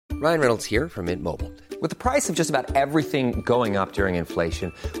Ryan Reynolds here from Mint Mobile. With the price of just about everything going up during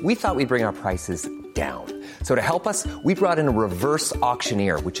inflation, we thought we'd bring our prices down. So to help us, we brought in a reverse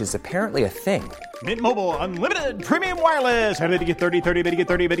auctioneer, which is apparently a thing. Mint Mobile Unlimited Premium Wireless. How to get 30, 30, bit to get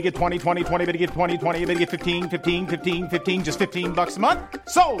 30, bit to get 20, 20, 20, bit to get 20, 20, bit to get 15, 15, 15, 15, just $15 a month?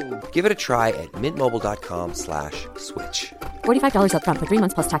 Sold! Give it a try at mintmobile.com/switch. $45 up front for 3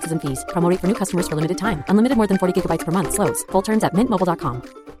 months plus taxes and fees. Promo rate for new customers for limited time. Unlimited more than 40 gigabytes per month. Slows full terms at mintmobile.com.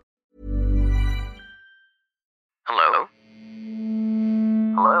 Hello?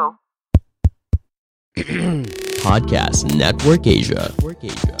 Hello? Podcast Network Asia.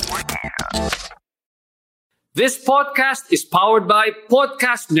 This podcast is powered by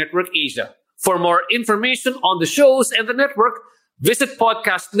Podcast Network Asia. For more information on the shows and the network, visit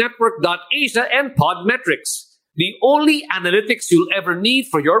podcastnetwork.asia and Podmetrics, the only analytics you'll ever need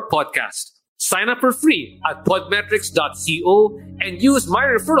for your podcast. Sign up for free at podmetrics.co and use my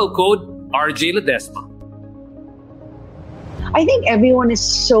referral code RJ Ledesma. I think everyone is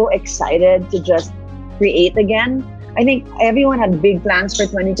so excited to just create again. I think everyone had big plans for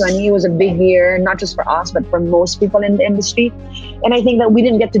 2020. It was a big year, not just for us, but for most people in the industry. And I think that we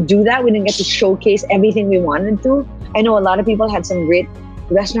didn't get to do that. We didn't get to showcase everything we wanted to. I know a lot of people had some great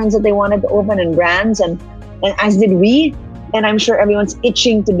restaurants that they wanted to open and brands, and as did we. And I'm sure everyone's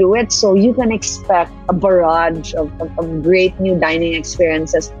itching to do it. So you can expect a barrage of great new dining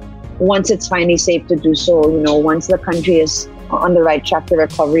experiences once it's finally safe to do so, once the country is on the right track to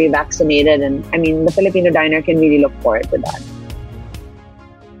recovery, vaccinated. And I mean, the Filipino diner can really look forward to that.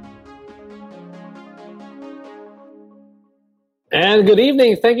 And good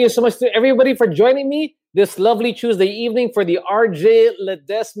evening. Thank you so much to everybody for joining me this lovely Tuesday evening for the RJ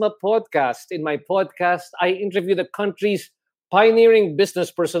Ledesma podcast. In my podcast, I interview the country's pioneering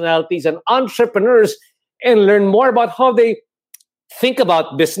business personalities and entrepreneurs and learn more about how they think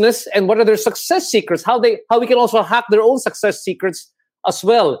about business and what are their success secrets, how we can also hack their own success secrets as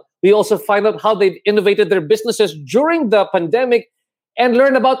well. We also find out how they've innovated their businesses during the pandemic and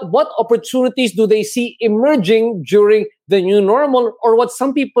learn about what opportunities do they see emerging during the new normal, or what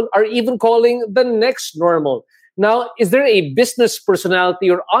some people are even calling the next normal. Now, is there a business personality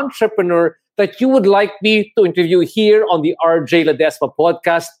or entrepreneur that you would like me to interview here on the RJ Ledesma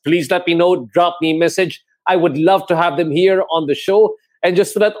podcast? Please let me know. Drop me a message. I would love to have them here on the show. And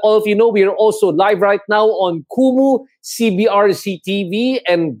just to let all of you know, we are also live right now on Kumu, CBRC TV,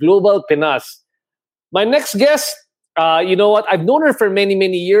 and Global Pinas. My next guest, you know what? I've known her for many,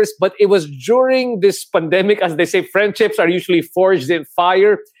 many years, but it was during this pandemic. As they say, friendships are usually forged in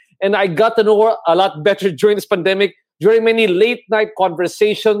fire. And I got to know her a lot better during this pandemic, during many late-night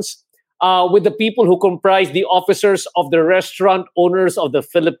conversations with the people who comprise the officers of the Restaurant Owners of the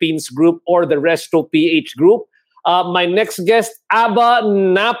Philippines Group, or the Resto PH Group. My next guest, Abba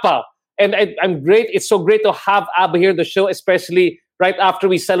Napa. And I'm great. It's so great to have Abba here on the show, especially right after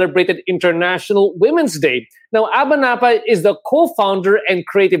we celebrated International Women's Day. Now, Abba Napa is the co-founder and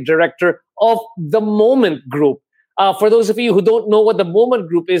creative director of the Moment Group. For those of you who don't know what the Moment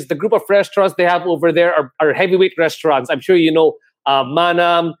Group is, the group of restaurants they have over there are heavyweight restaurants. I'm sure you know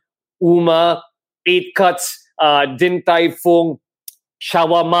Manam, Uma, 8 Cuts, Din Tai Fung,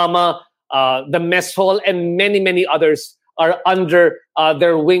 Shawamama, the Mess Hall, and many, many others are under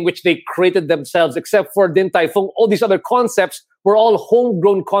their wing, which they created themselves. Except for Din Tai Fung, all these other concepts were all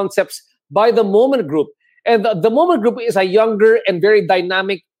homegrown concepts by the Moment Group. And the Moment Group is a younger and very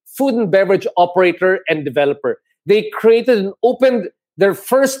dynamic food and beverage operator and developer. They created and opened their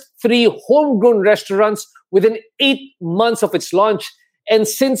first 3 homegrown restaurants within 8 months of its launch. And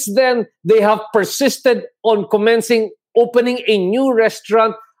since then, they have persisted on opening a new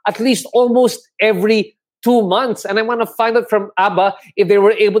restaurant at least almost every 2 months. And I want to find out from Abba if they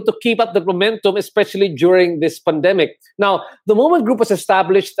were able to keep up the momentum, especially during this pandemic. Now, the Moment Group was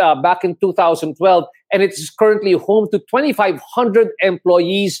established back in 2012, and it's currently home to 2,500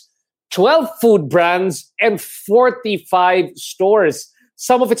 employees, 12 food brands, and 45 stores.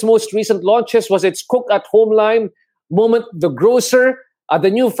 Some of its most recent launches was its cook-at-home line, Moment the Grocer, the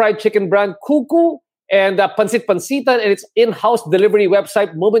new fried chicken brand Kuku, and Pansit Pansita, and its in-house delivery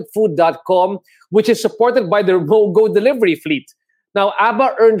website, momentfood.com, which is supported by their Go delivery fleet. Now,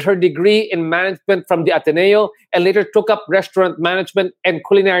 Abba earned her degree in management from the Ateneo and later took up restaurant management and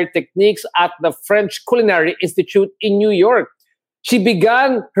culinary techniques at the French Culinary Institute in New York. She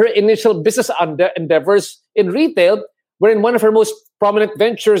began her initial business endeavors in retail, wherein one of her most prominent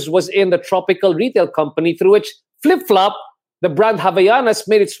ventures was in the tropical retail company through which Flip Flop, the brand Havaianas,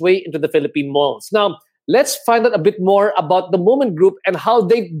 made its way into the Philippine malls. Now, let's find out a bit more about the Moment Group and how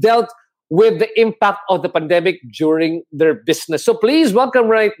they've dealt with the impact of the pandemic during their business. So please welcome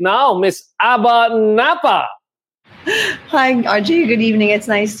right now Miss Abba Napa. Hi, RJ. Good evening. It's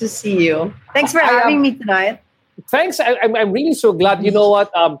nice to see you. Thanks for having me tonight. Thanks. I'm really so glad. You know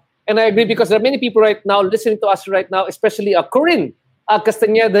what? And I agree because there are many people right now listening to us right now, especially Corinne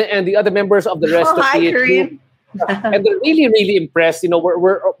Castañeda and the other members of the rest of hi, the Corinne. and they're really, really impressed. You know,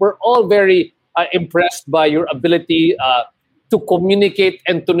 we're all very impressed by your ability to communicate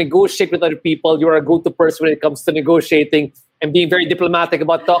and to negotiate with other people. You're a go-to person when it comes to negotiating and being very diplomatic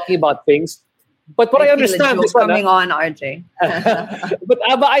about talking about things. But what I understand is coming on, RJ. But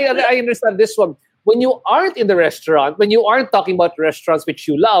Abba, I understand this one. When you aren't in the restaurant, when you aren't talking about restaurants which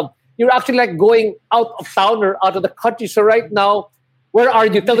you love, you're actually like going out of town or out of the country. So right now, where are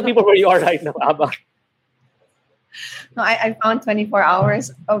you? Tell the people where you are right now, Abba. No, I found 24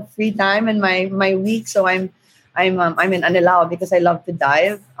 hours of free time in my week, so I'm in Anilao because I love to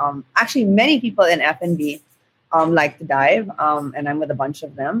dive. Actually, many people in F&B like to dive, and I'm with a bunch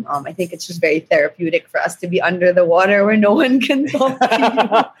of them. I think it's just very therapeutic for us to be under the water where no one can talk to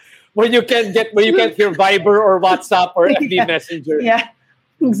you. where you can't hear Viber or WhatsApp or FB Messenger. Yeah,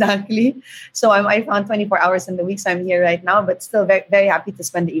 exactly. So I found 24 hours in the week, so I'm here right now, but still very, very happy to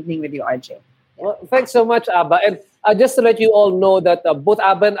spend the evening with you, RJ. Well, thanks so much, Abba. And just to let you all know that both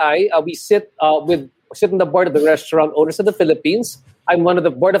Abba and I, we sit on the board of the Restaurant Owners of the Philippines. I'm one of the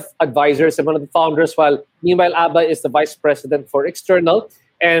board of advisors and one of the founders, meanwhile Abba is the vice president for external.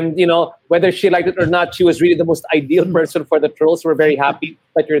 And, you know, whether she liked it or not, she was really the most ideal person for the role. So we're very happy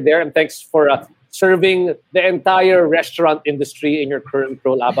that you're there. And thanks for serving the entire restaurant industry in your current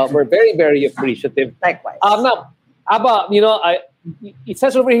role, Abba. We're very, very appreciative. Likewise. Now, Abba, you know, it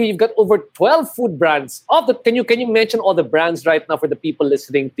says over here you've got over 12 food brands. Can you mention all the brands right now for the people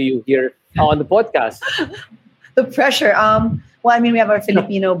listening to you here on the podcast? The pressure. Well, I mean, we have our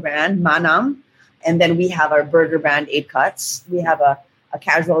Filipino brand, Manam. And then we have our burger brand, 8 Cuts. We have a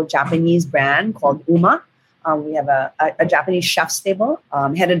casual Japanese brand called Uma. We have a Japanese chef's table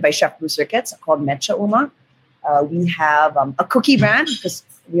headed by Chef Blue Circuits called Mecha Uma. We have a cookie brand because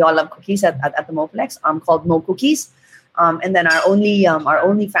we all love cookies at the Moplex called Mo Cookies. And then our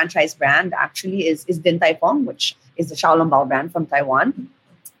only franchise brand actually is Din Tai Fung, which is the Xiaolongbao brand from Taiwan.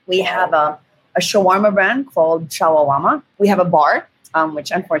 We have a shawarma brand called Shawawama. We have a bar,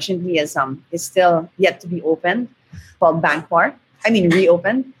 which unfortunately is still yet to be opened, called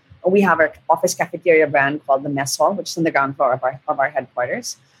reopened. We have our office cafeteria brand called the Mess Hall, which is on the ground floor of our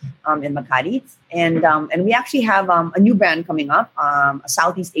headquarters in Makati. And we actually have a new brand coming up, a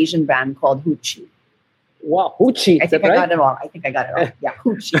Southeast Asian brand called Hoochie. Wow, Hoochie. I think I got it all. Yeah,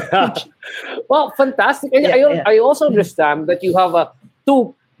 Hoochie. Well, fantastic. And I also understand that you have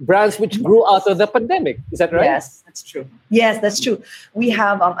 2 brands which grew out of the pandemic. Is that right? Yes, that's true. We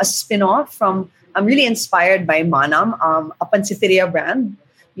have a spin-off from, I'm really inspired by Manam, a pansiteria brand,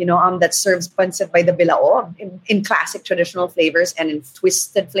 that serves pancit by the bilao in classic traditional flavors and in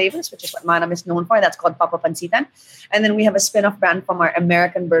twisted flavors, which is what Manam is known for. That's called Papa Pansitan. And then we have a spin-off brand from our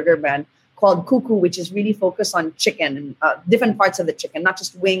American burger brand called Cuckoo, which is really focused on chicken and different parts of the chicken, not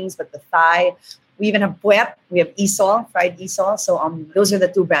just wings, but the thigh. We even have puet. We have isol, fried isol. So those are the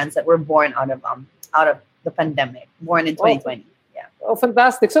 2 brands that were born out of the pandemic, born in 2020. Yeah. Oh,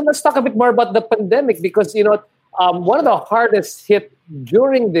 fantastic. So let's talk a bit more about the pandemic because, one of the hardest hit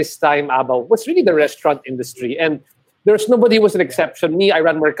during this time, Abba, was really the restaurant industry. And there's nobody who was an exception. Me, I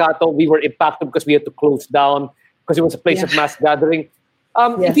ran Mercato. We were impacted because we had to close down because it was a place of mass gathering.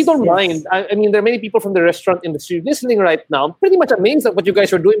 If you don't mind, I mean, there are many people from the restaurant industry listening right now. I'm pretty much amazed at what you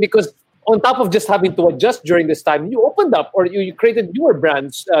guys are doing because on top of just having to adjust during this time, you opened up or you created newer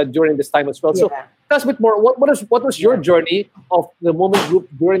brands during this time as well. So tell us a bit more. What was your journey of the Moment Group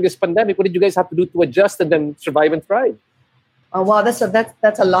during this pandemic? What did you guys have to do to adjust and then survive and thrive? Oh, wow, that's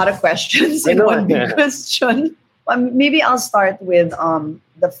a lot of questions in one big question. Maybe I'll start with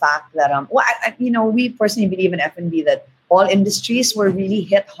the fact that we personally believe in F&B that all industries were really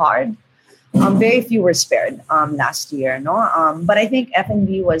hit hard. Very few were spared last year, no. But I think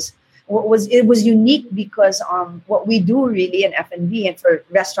F&B was unique because what we do really in F&B and for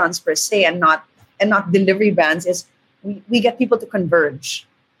restaurants per se and not delivery brands is we get people to converge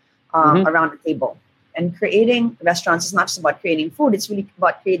around the table. And creating restaurants is not just about creating food; it's really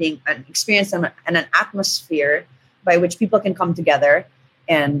about creating an experience and an atmosphere by which people can come together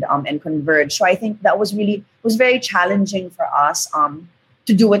and converge. So I think that was very challenging for us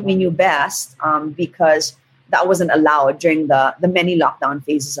to do what we knew best because that wasn't allowed during the many lockdown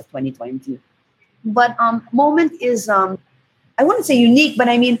phases of 2020. But Moment is, I wouldn't say unique, but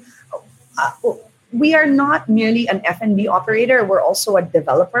I mean, we are not merely an F&B operator. We're also a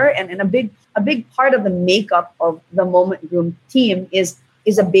developer, and a big part of the makeup of the Moment Groom team is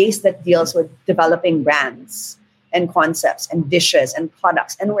a base that deals with developing brands and concepts and dishes and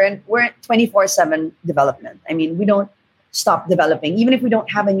products. And we're in 24/7 development. I mean, we don't stop developing. Even if we don't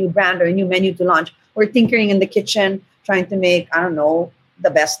have a new brand or a new menu to launch, we're tinkering in the kitchen, trying to make, I don't know, the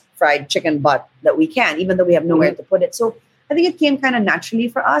best fried chicken butt that we can, even though we have nowhere to put it. So I think it came kind of naturally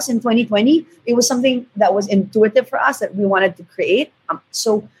for us in 2020. It was something that was intuitive for us that we wanted to create.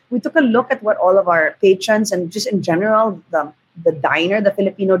 So we took a look at what all of our patrons and just in general, the diner, the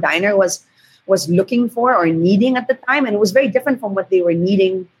Filipino diner was looking for or needing at the time. And it was very different from what they were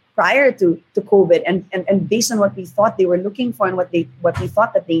needing prior to COVID. And based on what we thought they were looking for and what we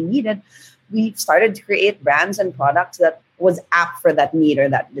thought that they needed, we started to create brands and products that was apt for that need or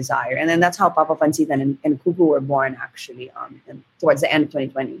that desire. And then that's how Papa Pancitan and Kuku were born, actually, towards the end of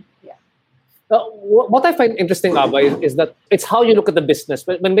 2020. Yeah. What I find interesting, Abba, is that it's how you look at the business.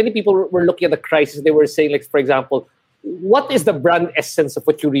 When many people were looking at the crisis, they were saying, like, for example, what is the brand essence of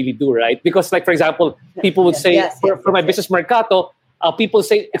what you really do, right? Because, like, for example, people would say, for my business Mercato, people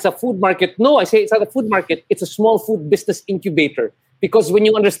say it's a food market. No, I say it's not a food market. It's a small food business incubator. Because when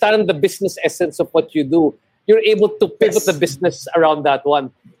you understand the business essence of what you do, you're able to pivot the business around that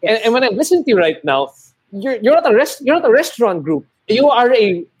one. Yes. And when I'm listening to you right now, you're not a restaurant group. You are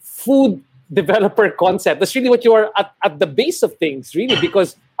a food developer concept. That's really what you are at the base of things, really,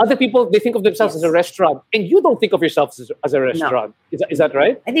 because other people, they think of themselves as a restaurant, and you don't think of yourself as a restaurant. No. Is that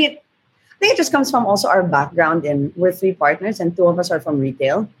right? I think it just comes from also our background. We're 3 partners, and 2 of us are from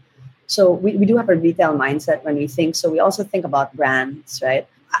retail. So we do have a retail mindset when we think. So we also think about brands, right?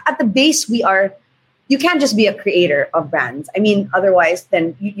 At the base, you can't just be a creator of brands. I mean, otherwise,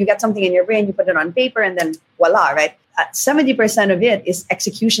 then you get something in your brain, you put it on paper, and then voila, right? 70% of it is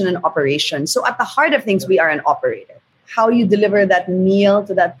execution and operation. So at the heart of things, we are an operator. How you deliver that meal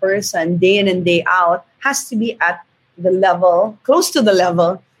to that person day in and day out has to be at the level, close to the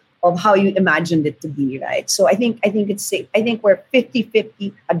level of how you imagined it to be, right? So I think it's safe. I think we're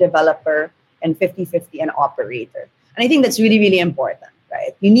 50-50 a developer and 50-50 an operator. And I think that's really, really important,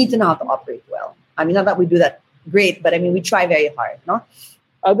 right? You need to know how to operate well. I mean, not that we do that great, but I mean, we try very hard, no?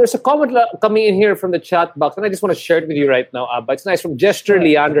 There's a comment coming in here from the chat box, and I just want to share it with you right now, Abba. It's nice from Jester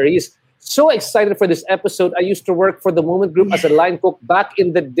Leander. He's so excited for this episode. I used to work for the Moment Group as a line cook back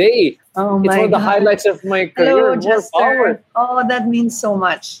in the day. Oh my It's one of the God. highlights of my career. Hello, Jester. Oh, that means so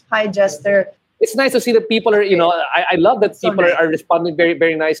much. Hi, Jester. It's nice to see that people are, I love that people are responding very,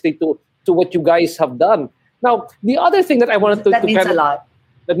 very nicely to what you guys have done. Now, the other thing that I wanted to... That means a lot.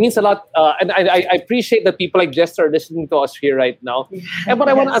 That means a lot. And I appreciate that people like Jester are listening to us here right now. Yeah, but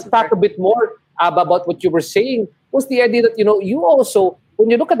I want to unpack a bit more about what you were saying, was the idea that, you also, when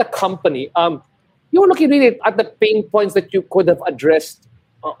you look at the company, you were looking really at the pain points that you could have addressed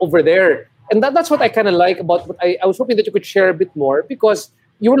over there. And that's what I kind of like about what I was hoping that you could share a bit more, because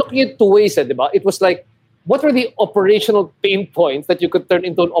you were looking at 2 ways. It was like, what were the operational pain points that you could turn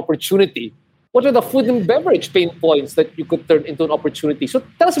into an opportunity? What are the food and beverage pain points that you could turn into an opportunity? So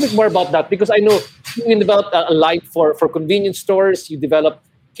tell us a bit more about that, because I know you developed a line for convenience stores, you developed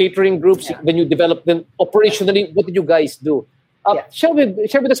catering groups, then you developed them operationally. What did you guys do? Share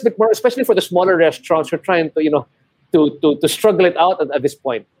with us a bit more, especially for the smaller restaurants who are trying to struggle it out at this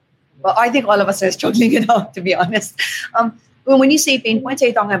point. Well, I think all of us are struggling it out, to be honest. When you say pain points, are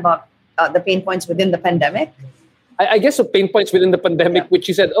you talking about the pain points within the pandemic? I guess the pain points within the pandemic, which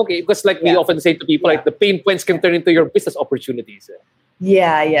you said, okay, because we often say to people, like the pain points can turn into your business opportunities.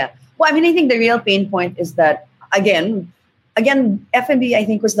 Yeah. Well, I mean, I think the real pain point is that, again, F&B, I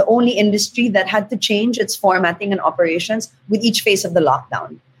think, was the only industry that had to change its formatting and operations with each phase of the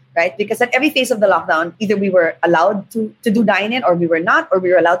lockdown, right? Because at every phase of the lockdown, either we were allowed to do dine-in or we were not, or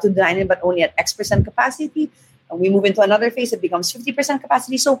we were allowed to dine-in but only at X% capacity. And we move into another phase, it becomes 50%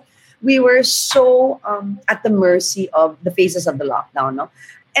 capacity. So we were so at the mercy of the phases of the lockdown, no?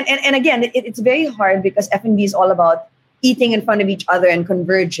 And again, it's very hard because F&B is all about eating in front of each other and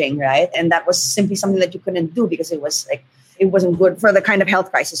converging, right? And that was simply something that you couldn't do because it wasn't good for the kind of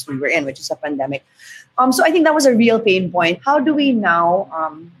health crisis we were in, which is a pandemic. So I think that was a real pain point. How do we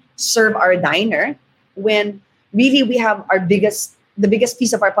now serve our diner when really we have the biggest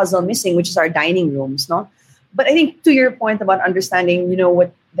piece of our puzzle missing, which is our dining rooms, no? But I think to your point about understanding,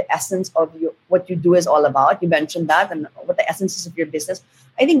 what the essence of what you do is all about, you mentioned that, and what the essence is of your business.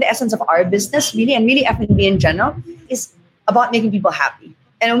 I think the essence of our business really, and really F&B in general, is about making people happy.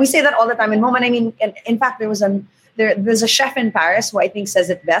 And when we say that all the time in Moment, I mean, in fact, there's a chef in Paris who I think says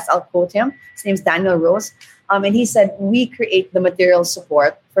it best. I'll quote him. His name's Daniel Rose. And he said, we create the material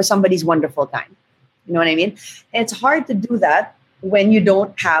support for somebody's wonderful time. You know what I mean? And it's hard to do that when you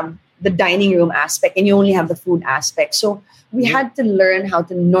don't have the dining room aspect and you only have the food aspect. So we had to learn how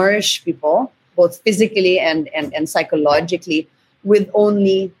to nourish people, both physically and psychologically, with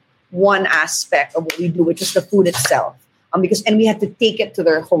only one aspect of what we do, which is the food itself. And we had to take it to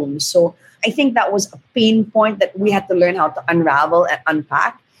their homes. So I think that was a pain point that we had to learn how to unravel and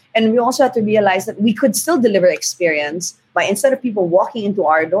unpack. And we also had to realize that we could still deliver experience by, instead of people walking into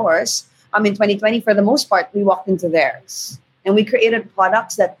our doors, in 2020, for the most part, we walked into theirs. And we created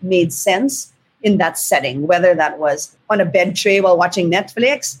products that made sense in that setting, whether that was on a bed tray while watching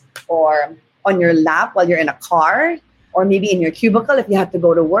Netflix, or on your lap while you're in a car, or maybe in your cubicle if you have to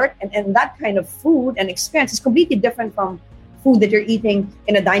go to work. And that kind of food and experience is completely different from food that you're eating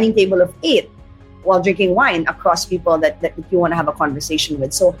in a dining table of 8 while drinking wine across people that you want to have a conversation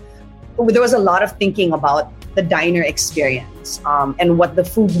with. So there was a lot of thinking about the diner experience and what the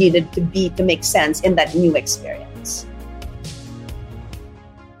food needed to be to make sense in that new experience.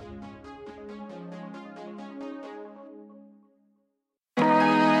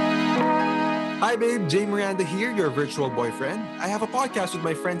 Hi babe, Jay Miranda here, your virtual boyfriend. I have a podcast with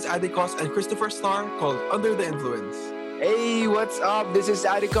my friends Adikos and Christopher Starr called Under the Influence. Hey, what's up? This is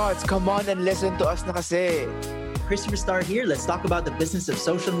Adikos. Come on and listen to us na kasi. Christopher Starr here. Let's talk about the business of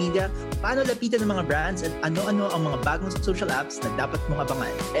social media, paano lapitan ng mga brands, and ano-ano ang mga bagong social apps na dapat mong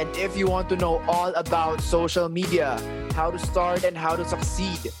abangan. And if you want to know all about social media, how to start and how to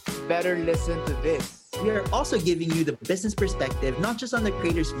succeed, better listen to this. We are also giving you the business perspective, not just on the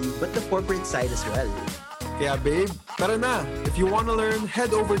creator's view, but the corporate side as well. Kaya babe, tara na. If you want to learn,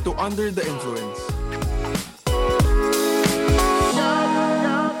 head over to Under the Influence.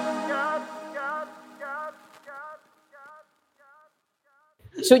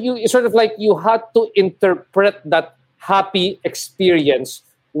 So you sort of like you had to interpret that happy experience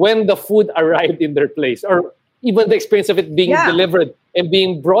when the food arrived in their place, or even the experience of it being delivered and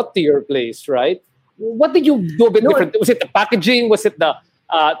being brought to your place, right? What did you do a bit different? Was it the packaging? Was it the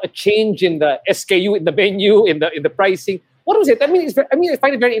a change in the SKU, in the menu, in the pricing? What was it? I mean, I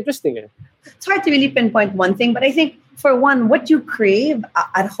find it very interesting. It's hard to really pinpoint one thing, but I think for one, what you crave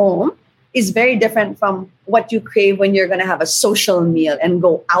at home is very different from what you crave when you're going to have a social meal and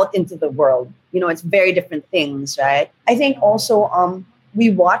go out into the world. You know, it's very different things, right? I think also we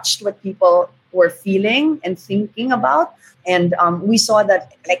watched what people were feeling and thinking about. And we saw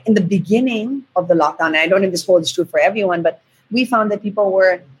that, like, in the beginning of the lockdown, and I don't know if this holds true for everyone, but we found that people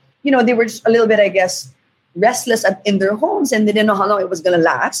were, they were just a little bit, I guess, restless in their homes, and they didn't know how long it was going to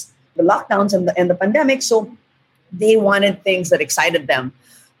last, the lockdowns and the pandemic. So they wanted things that excited them.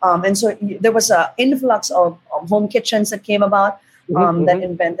 And so there was an influx of home kitchens that came about that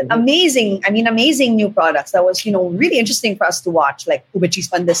invented amazing new products. That was, really interesting for us to watch, like ube cheese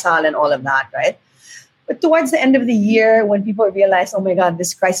pandesal and all of that, right? But towards the end of the year, when people realized, oh my God,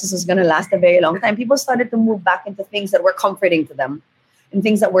 this crisis is going to last a very long time, people started to move back into things that were comforting to them and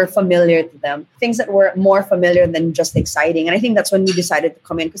things that were familiar to them, things that were more familiar than just exciting. And I think that's when we decided to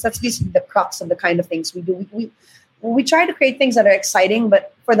come in, because that's basically the crux of the kind of things we do. We try to create things that are exciting,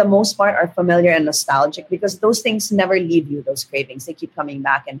 but for the most part are familiar and nostalgic, because those things never leave you, those cravings. They keep coming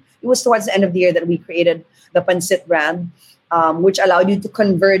back. And it was towards the end of the year that we created the Pancit brand, which allowed you to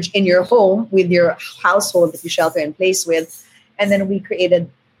converge in your home with your household that you shelter in place with. And then we created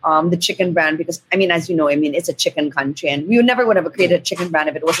the chicken brand because, as you know, it's a chicken country. And we never would have created a chicken brand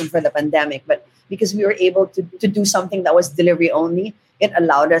if it wasn't for the pandemic. But because we were able to do something that was delivery only, it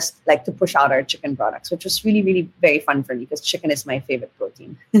allowed us to push out our chicken products, which was really, really very fun for me because chicken is my favorite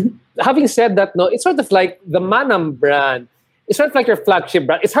protein. Having said that, no, it's sort of like the Manam brand. It's sort of like your flagship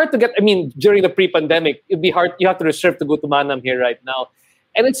brand. It's hard to get, during the pre-pandemic, it'd be hard. You have to reserve to go to Manam here right now.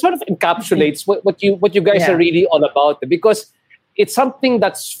 And it sort of encapsulates what you guys are really all about, because it's something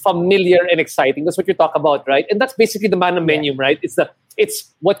that's familiar and exciting. That's what you talk about, right? And that's basically the Manam menu, right?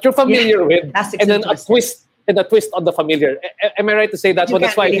 It's what you're familiar with, and then a twist on the familiar. Am I right to say that? You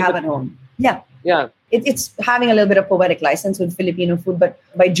can't really have at home. Yeah. It's having a little bit of poetic license with Filipino food, but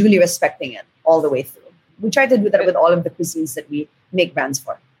by duly respecting it all the way through. We try to do that with all of the cuisines that we make brands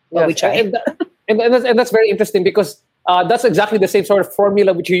for. Well, we try. And that's very interesting, because that's exactly the same sort of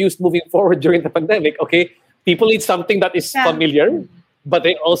formula which you used moving forward during the pandemic. Okay, people need something that is familiar, but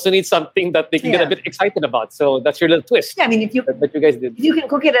they also need something that they can get a bit excited about. So that's your little twist. Yeah, if you guys did. If you can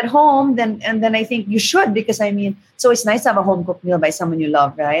cook it at home, then I think you should, because so it's nice to have a home cooked meal by someone you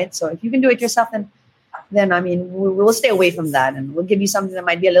love, right? So if you can do it yourself, then we'll stay away from that, and we'll give you something that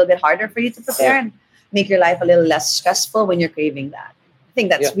might be a little bit harder for you to prepare and make your life a little less stressful when you're craving that. I think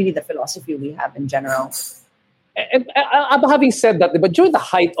that's really the philosophy we have in general. And having said that, but during the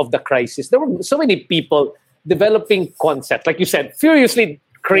height of the crisis, there were so many people developing concepts, like you said, furiously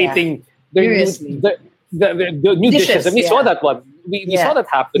creating the new dishes. And we saw that one. We saw that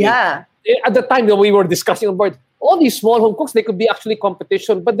happening. Yeah. At the time that we were discussing on board, all these small home cooks, they could be actually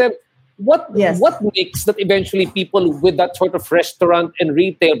competition. But then what makes that eventually people with that sort of restaurant and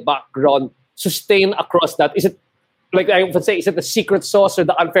retail background sustain across that? Is it, like I would say, is it the secret sauce or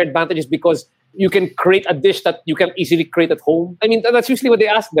the unfair advantage is because you can create a dish that you can easily create at home? I mean, that's usually what they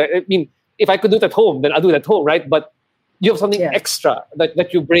ask there. I mean, if I could do it at home, then I'll do it at home, right? But you have something extra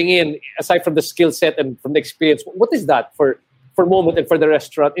that you bring in aside from the skill set and from the experience. What is that for Moment and for the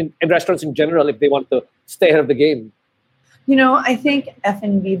restaurant and restaurants in general if they want to stay ahead of the game? I think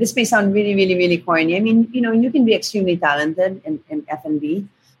F&B, this may sound really, really, really corny. I mean, you can be extremely talented in F&B,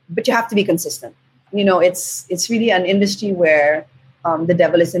 but you have to be consistent. It's really an industry where the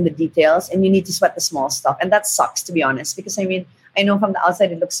devil is in the details and you need to sweat the small stuff. And that sucks, to be honest, because I know from the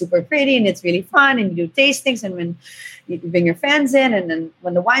outside it looks super pretty and it's really fun and you do tastings, and when you bring your friends in and then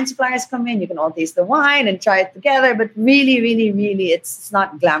when the wine suppliers come in, you can all taste the wine and try it together. But really, really, really, it's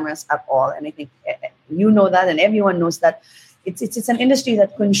not glamorous at all. And I think you know that and everyone knows that. It's an industry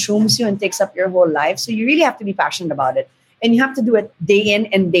that consumes you and takes up your whole life. So you really have to be passionate about it. And you have to do it day in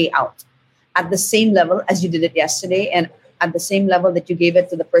and day out at the same level as you did it yesterday and at the same level that you gave it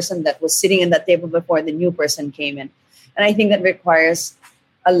to the person that was sitting in that table before the new person came in. And I think that requires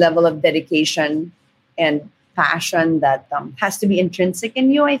a level of dedication and passion that has to be intrinsic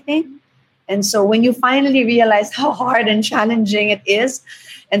in you, I think. And so when you finally realize how hard and challenging it is,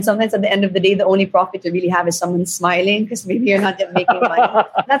 and sometimes at the end of the day, the only profit you really have is someone smiling because maybe you're not yet making money.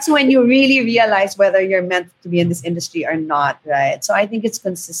 That's when you really realize whether you're meant to be in this industry or not, right? So I think it's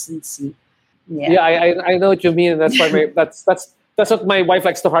consistency. Yeah, I know what you mean. That's why that's what my wife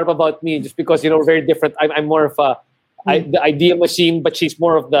likes to harp about me, just because we're very different. I'm more of the idea machine, but she's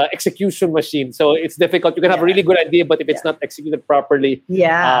more of the execution machine. So it's difficult. You can have a really good idea, but if it's not executed properly,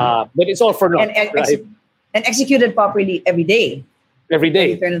 then it's all for naught. And executed properly every day. Every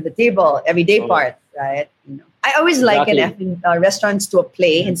day. Every turn of the table, every day part, right? I always liken restaurants to a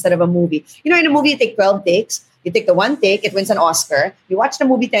play instead of a movie. In a movie, you take 12 takes. You take the one take, it wins an Oscar. You watch the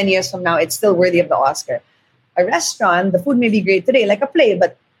movie 10 years from now, it's still worthy of the Oscar. A restaurant, the food may be great today, like a play,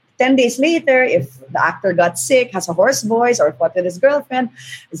 but 10 days later, if the actor got sick, has a hoarse voice, or fought with his girlfriend,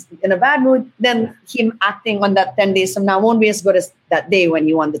 is in a bad mood, then him acting on that 10 days from now won't be as good as that day when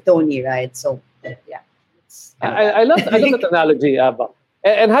he won the Tony, right? So, yeah. I love that analogy, Abba.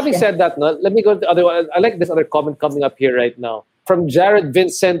 And having said that, let me go to the other one. I like this other comment coming up here right now. From Jared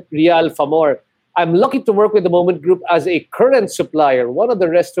Vincent Rial Famor. I'm lucky to work with the Moment Group as a current supplier, one of the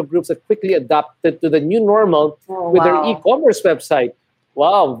resto groups that quickly adapted to the new normal with their e-commerce website.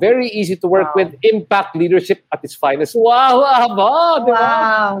 Wow, very easy to work with. Impact leadership at its finest. Wow, Abba!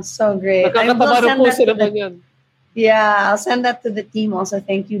 Wow, so great. I'll send that to the team also.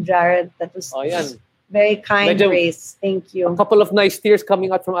 Thank you, Jared. That was very kind grace. Thank you. A couple of nice tears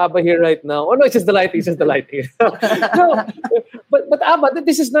coming out from Abba here right now. Oh no, it's just the lighting. No, but Abba,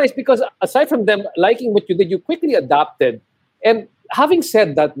 this is nice because aside from them liking what you did, you quickly adapted. And having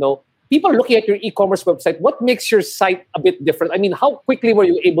said that, people are looking at your e-commerce website. What makes your site a bit different? I mean, how quickly were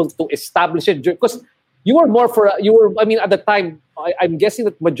you able to establish it? Because you were at the time, I'm guessing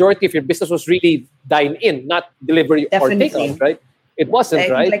that majority of your business was really dine-in, not delivery or takeout, right? It wasn't,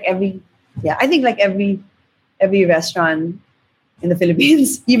 right? I think like every restaurant in the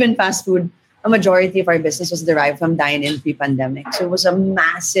Philippines, even fast food, a majority of our business was derived from dine-in pre-pandemic. So it was a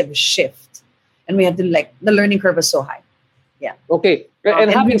massive shift. And we had to the learning curve was so high. Yeah. Okay.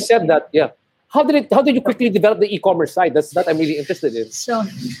 And having said that, how did you quickly develop the e-commerce side? That's that I'm really interested in. So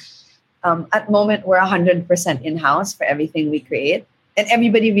at the moment, we're 100% in-house for everything we create. And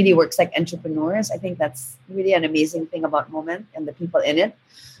everybody really works like entrepreneurs. I think that's really an amazing thing about Moment and the people in it.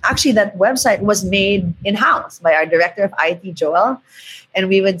 Actually, that website was made in-house by our director of IT, Joel. And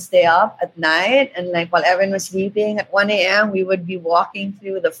we would stay up at night and while everyone was sleeping at 1 a.m., we would be walking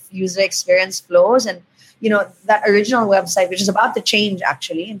through the user experience flows. And, that original website, which is about to change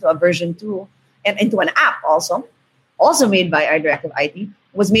actually into a version 2 and into an app also made by our director of IT,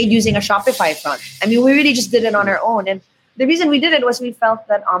 was made using a Shopify front. I mean, we really just did it on our own. And the reason we did it was we felt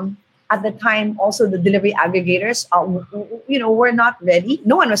that at the time, also the delivery aggregators, were not ready.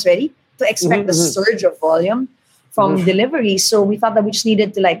 No one was ready to expect the surge of volume from delivery. So we thought that we just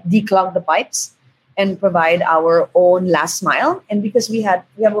needed to declog the pipes and provide our own last mile. And because we have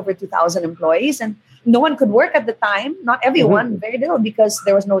over 2,000 employees and no one could work at the time, not everyone, very little, because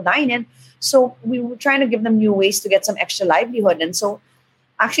there was no dine-in. So we were trying to give them new ways to get some extra livelihood. And so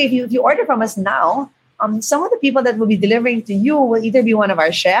actually, if you order from us now, some of the people that will be delivering to you will either be one of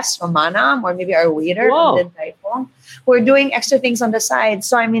our chefs from Manam or maybe our waiter from Din Tai Fung, who are doing extra things on the side.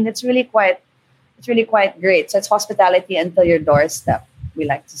 So I mean, it's really quite great. So it's hospitality until your doorstep, we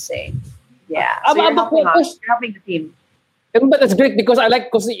like to say. Yeah. So you're helping the team. But that's great because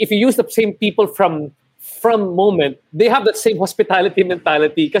if you use the same people from Moment, they have that same hospitality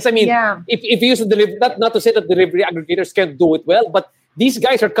mentality. Because I mean, if you use the delivery, not to say that delivery aggregators can't do it well, but these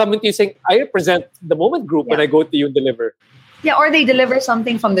guys are coming to you saying, I represent the Moment Group when I go to you and deliver. Yeah, or they deliver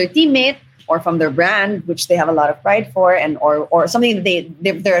something from their teammate or from their brand, which they have a lot of pride for, and or something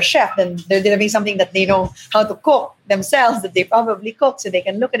that they're a chef and they're delivering something that they know how to cook themselves, that they probably cook, so they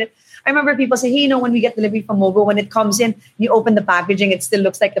can look at it. I remember people say, hey, when we get delivery from Mogo, when it comes in, you open the packaging, it still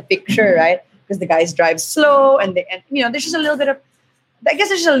looks like the picture, right? Because the guys drive slow and there's just a little bit of, I guess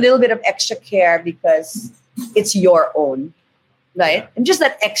there's just a little bit of extra care because it's your own, right? And just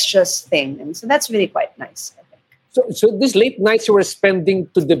that extra thing. And so that's really quite nice, I think. So these late nights you were spending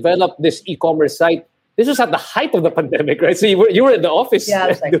to develop this e-commerce site, this was at the height of the pandemic, right? So you were in the office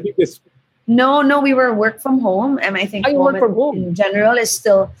doing this. No, we were work from home. And I think Moment in general is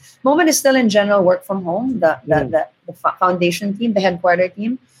still in general work from home, the foundation team, the headquarter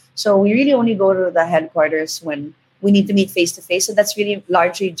team. So we really only go to the headquarters when we need to meet face to face. So that's really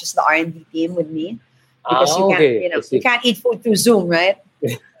largely just the R&D team with me. Because you can't eat food through Zoom, right?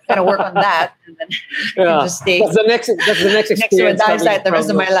 Gotta work on that, and then just stay. That's the next experience. Next to a dive site the rest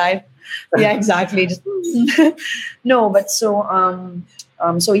of my life. Yeah, exactly. Just no, but so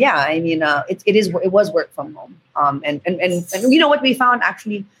yeah. I mean, it was work from home. And you know what we found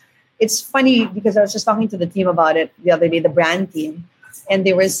actually, it's funny because I was just talking to the team about it the other day, the brand team, and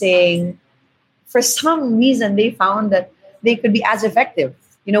they were saying for some reason they found that they could be as effective.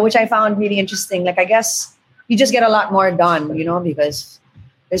 Which I found really interesting. Like, I guess you just get a lot more done, because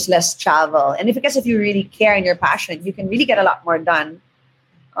there's less travel. And if you really care and you're passionate, you can really get a lot more done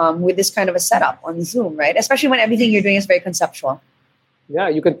with this kind of a setup on Zoom, right? Especially when everything you're doing is very conceptual. Yeah,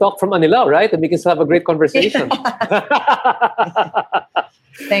 you can talk from Manila, right? And we can still have a great conversation.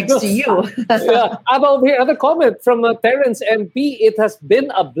 Thanks to you. Yeah. Abba, over here, another comment from Terrence MP. It has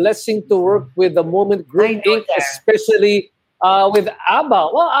been a blessing to work with the Moment Group Inc., especially with Abba.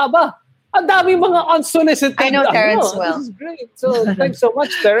 Well, Abba, ang dami mga unsolicited. I know Terrence well. This is great. So thanks so much,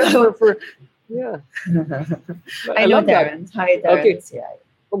 Terrence, for I know Terrence. Hi, Terrence. Okay. Yeah.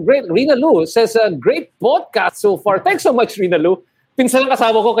 Well, great. Rina Lu says, great podcast so far. Thanks so much, Rina Lu. Pinsan lang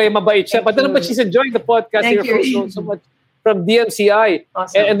kasama ko kaya mabait siya. But then, she's enjoying the podcast Thank here you. so much from DMCI.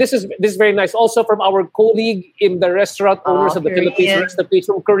 Awesome. And this is very nice. Also from our colleague in the Restaurant Owners of the Philippines,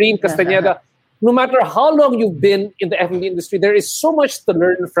 from Corinne Castañeda. No matter how long you've been in the F&B industry, there is so much to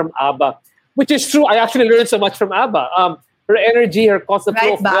learn from Abba, which is true. I actually learned so much from Abba. Her energy, her constant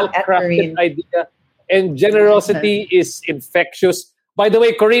flow of well-crafted idea, and generosity is infectious. By the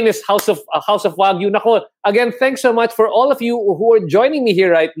way, Corinne is House of Wagyu. Nako, again, thanks so much for all of you who are joining me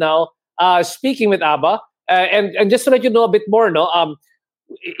here right now, speaking with Abba. And just to let you know a bit more,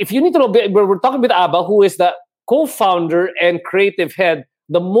 if you need to know, we're talking with Abba, who is the co-founder and creative head.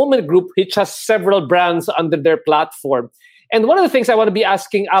 The Moment Group, which has several brands under their platform. And one of the things I want to be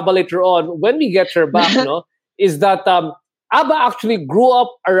asking Abba later on, when we get her back, is that Abba actually grew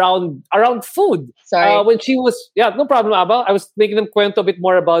up around food. Sorry. When she was, no problem, Abba. I was making them cuento a bit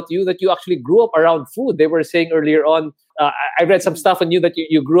more about you, that you actually grew up around food. They were saying earlier on, I read some stuff on you that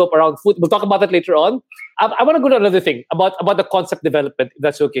you grew up around food. We'll talk about that later on. I want to go to another thing about the concept development, if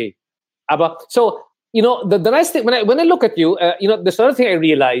that's okay. Abba, so, the nice thing, when I look at you, the sort of thing I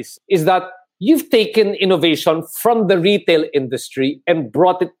realize is that you've taken innovation from the retail industry and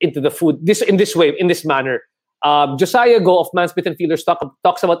brought it into the food in this way, in this manner. Josiah Go of Mansmith and Fielder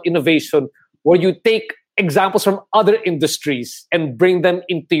talks about innovation, where you take examples from other industries and bring them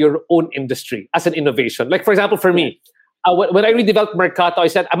into your own industry as an innovation. Like, for example, for me, when I redeveloped Mercato, I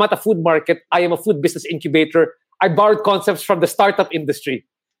said, I'm at a food market. I am a food business incubator. I borrowed concepts from the startup industry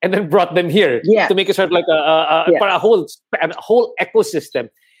and then brought them here to make it sort of like a whole ecosystem.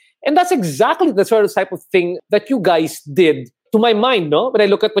 And that's exactly the sort of type of thing that you guys did, to my mind, when I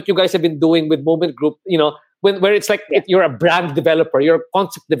look at what you guys have been doing with Moment Group, where it's like you're a brand developer, you're a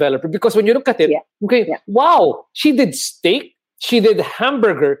concept developer. Because when you look at it, wow, she did steak, she did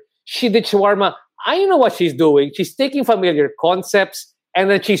hamburger, she did shawarma. I know what she's doing. She's taking familiar concepts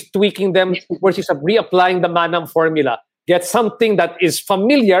and then she's tweaking them, where she's reapplying the Manam formula. Get something that is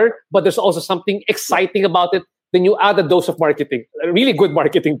familiar, but there's also something exciting about it. Then you add a dose of marketing, really good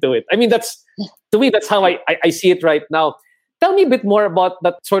marketing to it. I mean, to me, that's how I see it right now. Tell me a bit more about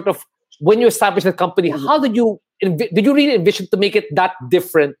that sort of, when you established the company, how did you really envision to make it that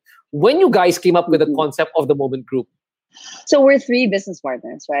different when you guys came up with the concept of the Moment Group. So we're 3 business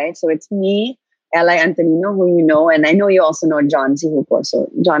partners, right? So it's me, Eli Antonino, who you know, and I know you also know John Sihuko. So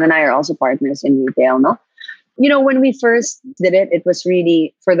John and I are also partners in retail, no? When we first did it, it was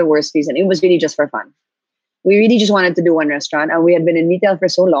really for the worst reason. It was really just for fun. We really just wanted to do one restaurant, and we had been in retail for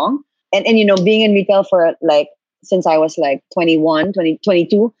so long. And being in retail for since I was 21,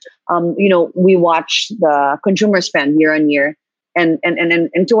 22, we watched the consumer spend year on year. And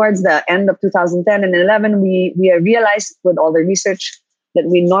towards the end of 2010 and 11, we realized with all the research that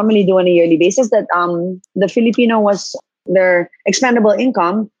we normally do on a yearly basis that the Filipino their expendable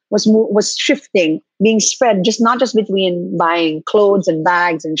income was shifting, being spread not just between buying clothes and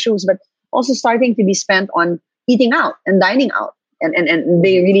bags and shoes, but also starting to be spent on eating out and dining out. And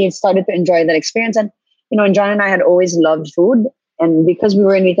they really started to enjoy that experience. And John and I had always loved food. And because we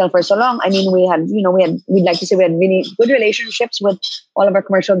were in retail for so long, I mean, we'd like to say we had really good relationships with all of our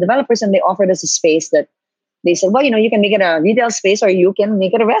commercial developers, and they offered us a space that they said, well, you can make it a retail space or you can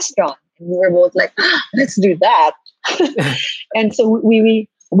make it a restaurant. And we were both like, let's do that. And so we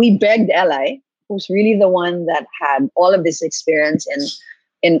begged Eli, who's really the one that had all of this experience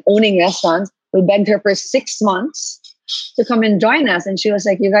in owning restaurants. We begged her for 6 months to come and join us. And she was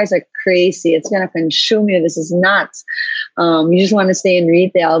like, you guys are crazy. It's going to consume you. This is nuts. You just want to stay in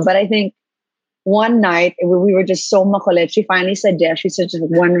retail. But I think one night we were just so makulit. She finally said yes. She said just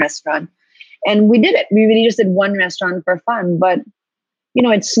one restaurant. And we did it. We really just did one restaurant for fun. But,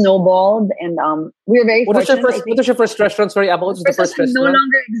 it snowballed. And we were very fortunate. What was your first restaurant? Sorry, Abba, what was the first restaurant? No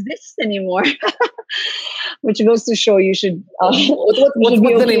longer exists anymore. Which goes to show you should... what's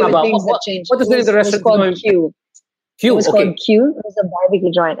the name, Abba? What is the name of the restaurant? It was called Q. Q, it was called Q. It was a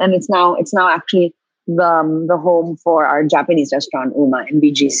barbecue joint, and it's now actually the home for our Japanese restaurant Uma in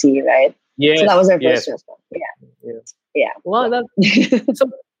BGC, right? Yeah. So that was our first restaurant. Yeah. Well,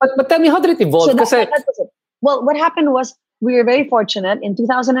 but tell me, how did it evolve? So that was it. Well, what happened was we were very fortunate in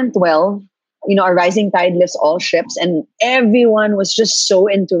 2012. Our rising tide lifts all ships, and everyone was just so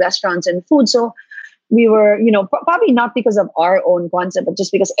into restaurants and food. So we were, probably not because of our own concept, but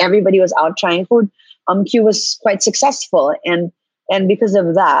just because everybody was out trying food. Q was quite successful, and because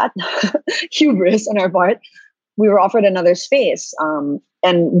of that hubris on our part, we were offered another space.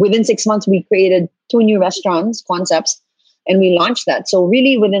 And within 6 months, we created 2 new restaurants concepts, and we launched that. So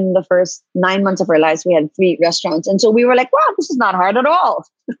really, within the first 9 months of our lives, we had 3 restaurants, and so we were like, "Wow, this is not hard at all,"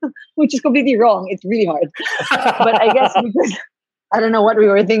 which is completely wrong. It's really hard, but I guess because I don't know what we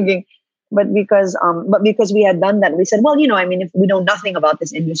were thinking. But because we had done that, we said, well, if we know nothing about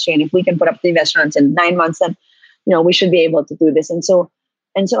this industry, and if we can put up 3 restaurants in 9 months, then, we should be able to do this. And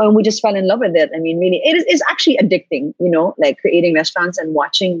we just fell in love with it. I mean, really, it's actually addicting, like creating restaurants and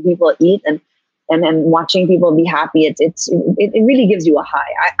watching people eat and watching people be happy. It really gives you a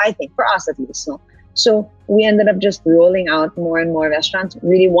high, I think, for us at least. So we ended up just rolling out more and more restaurants,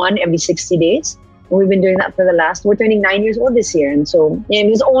 really one every 60 days. We've been doing that for we're turning 9 years old this year. And so it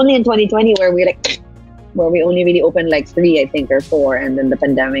was only in 2020 where we only really opened 3, I think, or 4. And then the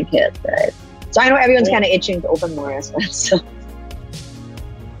pandemic hit, right? So I know everyone's kind of itching to open more restaurants. So.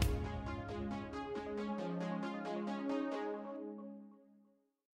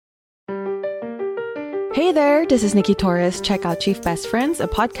 Hey there, this is Nikki Torres. Check out Chief Best Friends, a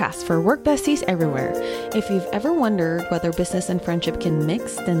podcast for work besties everywhere. If you've ever wondered whether business and friendship can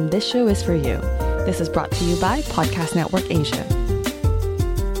mix, then this show is for you. This is brought to you by Podcast Network Asia.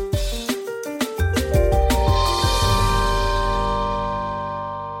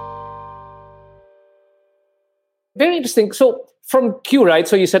 Very interesting. So from Q, right?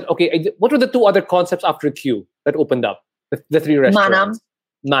 So you said, okay, what were the 2 other concepts after Q that opened up? The 3 restaurants.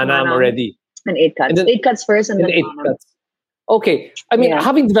 Manam already. And 8 cuts. 8 cuts first and then 8 cuts. Okay. I mean,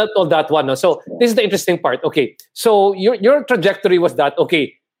 having developed all that one, so this is the interesting part. Okay. So your trajectory was that,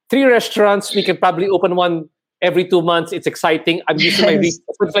 okay, 3 restaurants, we can probably open one every 2 months. It's exciting. I'm using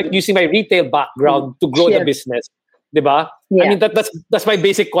using my retail background to grow the business. Diba? Yeah. I mean, that's my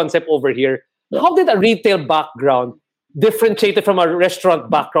basic concept over here. Yeah. How did a retail background differentiated from a restaurant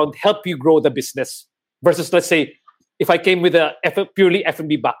background help you grow the business versus, let's say, if I came with a purely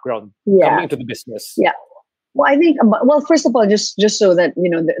F&B background coming into the business? Yeah. Well, I think, first of all, just so that,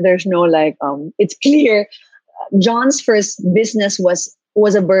 there's no it's clear, John's first business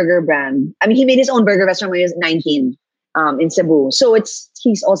was a burger brand. I mean, he made his own burger restaurant when he was 19 in Cebu. So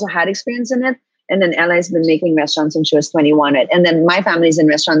he's also had experience in it. And then Ella's been making restaurants since she was 21. Right? And then my family's in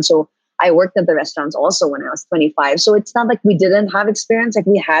restaurants. So I worked at the restaurants also when I was 25. So it's not like we didn't have experience,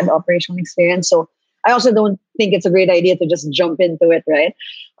 we had operational experience. So I also don't think it's a great idea to just jump into it, right?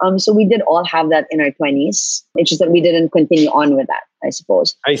 So we did all have that in our 20s. It's just that we didn't continue on with that, I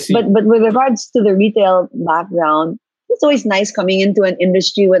suppose. I see. But with regards to the retail background, it's always nice coming into an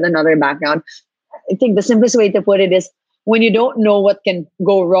industry with another background. I think the simplest way to put it is when you don't know what can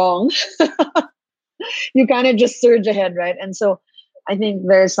go wrong, you kind of just surge ahead, right? And so I think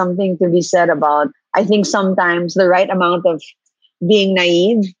there's something to be said about, I think sometimes the right amount of being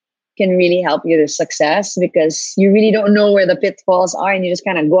naive can really help you to success because you really don't know where the pitfalls are and you just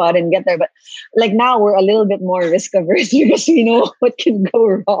kind of go out and get there. But like now we're a little bit more risk averse because we know what can go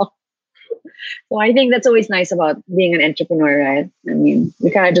wrong. So I think that's always nice about being an entrepreneur, right? I mean,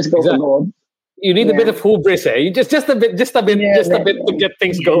 you kind of just go for gold. You need a bit of hubris, eh? You just a bit to get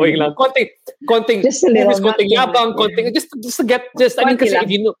things going lang. Konting just a little, konting yabang, konting just to get I mean, because if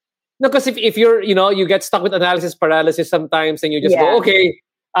you know, no, because if you're you get stuck with analysis paralysis sometimes, and you just go, okay,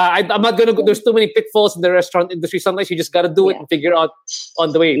 I'm not gonna go. There's too many pitfalls in the restaurant industry. Sometimes you just gotta do it and figure out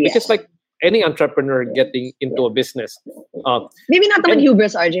on the way. Which is like any entrepreneur getting into a business. Maybe not the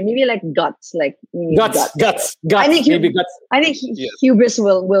hubris, RJ. Maybe like guts. Like guts. I think guts. I think hubris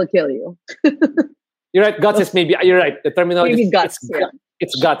will kill you. You're right. Guts is maybe. You're right. The terminology. Maybe guts.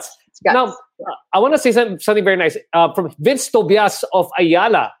 It's guts. Now, I want to say something very nice from Vince Tobias of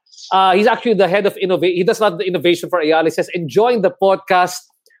Ayala. He's actually the head of innovation. He does a lot of the innovation for Ayala. He says, enjoying the podcast,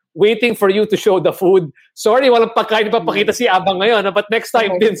 waiting for you to show the food. Sorry, walang pagkain pa pakita si Abba ngayon. But next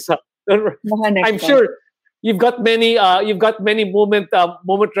time, Vince, I'm sure you've got many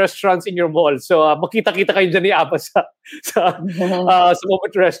moment restaurants in your mall. So makita-kita kayo dyan ni Abba sa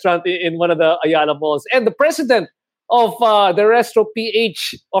moment restaurant in one of the Ayala malls. And the president of the Resto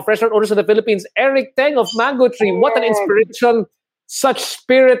PH of Restaurant Owners of the Philippines, Eric Teng of Mango Tree. What an inspiration. Such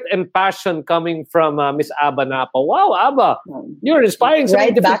spirit and passion coming from Miss Abba Napa. Wow, Abba, you're inspiring so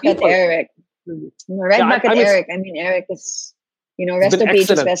many different people. Eric. Back at Eric. I mean, Eric is, Resto PH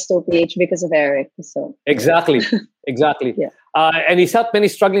is Resto PH because of Eric. So exactly. Yeah. And he's helped many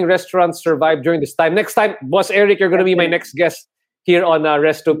struggling restaurants survive during this time. Next time, Boss Eric, you're going to be my next guest here on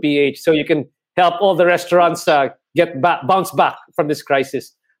Resto PH, so you can help all the restaurants bounce back from this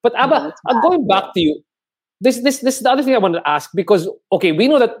crisis. But Abba, going back to you. This is the other thing I wanted to ask, because, okay, we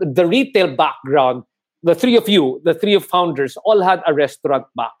know that the retail background, the three of founders, all had a restaurant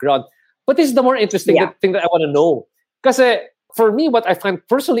background. But this is the more interesting thing that I want to know. Because for me, what I find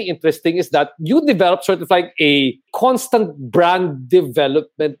personally interesting is that you developed sort of like a constant brand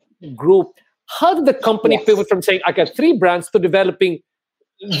development group. How did the company pivot from saying, I got 3 brands to developing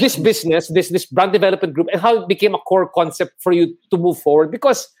this business, this brand development group, and how it became a core concept for you to move forward?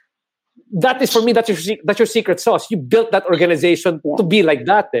 Because that is, for me, that's your secret sauce. You built that organization to be like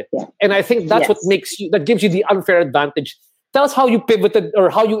that. And I think that's what gives you the unfair advantage. Tell us how you pivoted or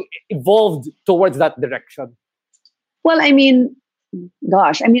how you evolved towards that direction. Well, I mean,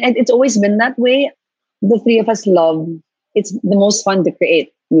 it's always been that way. The 3 of us it's the most fun to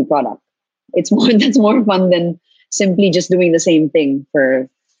create new product. That's more fun than simply just doing the same thing for,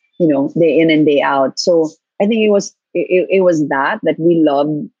 day in and day out. So I think it was that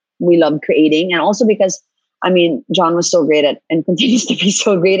we loved creating. And also because, John was so great and continues to be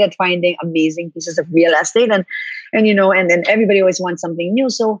so great at finding amazing pieces of real estate. And then everybody always wants something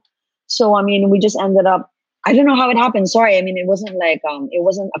new. So we just ended up, I don't know how it happened. Sorry. It wasn't like, it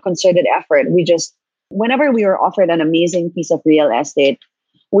wasn't a concerted effort. We just, whenever we were offered an amazing piece of real estate,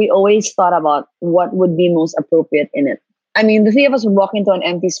 we always thought about what would be most appropriate in it. The 3 of us would walk into an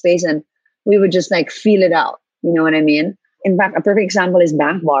empty space and we would just like feel it out. You know what I mean? In fact, a perfect example is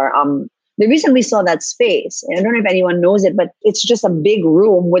Bank Bar. The reason we saw that space, and I don't know if anyone knows it, but it's just a big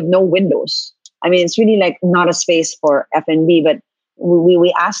room with no windows. It's really like not a space for F&B, but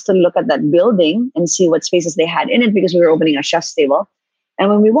we asked to look at that building and see what spaces they had in it because we were opening a chef's table. And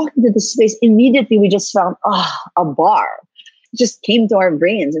when we walked into the space, immediately we just found, a bar. It just came to our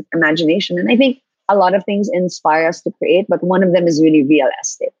brains, imagination. And I think a lot of things inspire us to create, but one of them is really real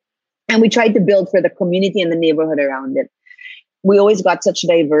estate. And we tried to build for the community and the neighborhood around it. We always got such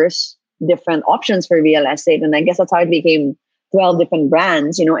diverse, different options for real estate. And I guess that's how it became 12 different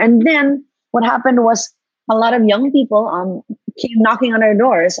brands, And then what happened was a lot of young people came knocking on our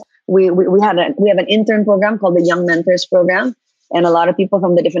doors. We have an intern program called the Young Mentors Program. And a lot of people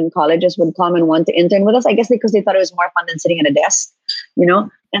from the different colleges would come and want to intern with us, I guess because they thought it was more fun than sitting at a desk,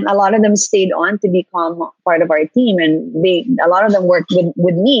 And a lot of them stayed on to become part of our team. And a lot of them worked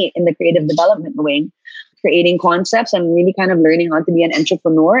with me in the creative development wing, creating concepts and really kind of learning how to be an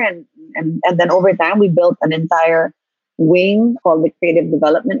entrepreneur. And then over time, we built an entire wing called the Creative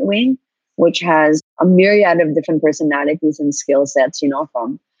Development Wing, which has a myriad of different personalities and skill sets,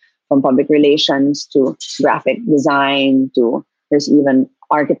 from public relations to graphic design to there's even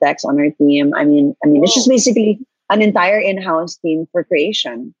architects on our team. I mean, it's just basically an entire in-house team for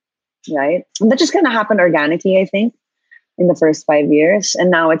creation, right? And that just kind of happened organically, I think, in the first 5 years.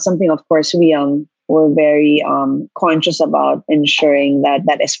 And now it's something, of course, we're very conscious about ensuring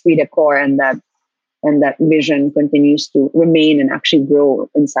that esprit de corps and that vision continues to remain and actually grow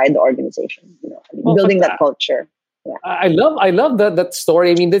inside the organization. Building that culture. Yeah. I love that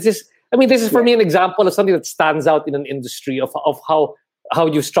story. I mean, this is for me an example of something that stands out in an industry of how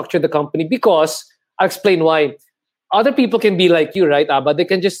you structure the company, because I'll explain why. Other people can be like you, right, Abba? They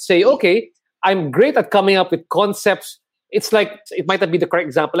can just say, okay, I'm great at coming up with concepts. It's like, it might not be the correct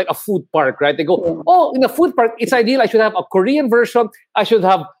example, like a food park, right? They go, oh, in a food park, it's ideal. I should have a Korean version. I should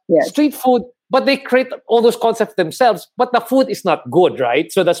have street food. But they create all those concepts themselves. But the food is not good,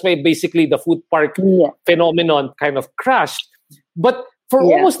 right? So that's why basically the food park phenomenon kind of crashed. But for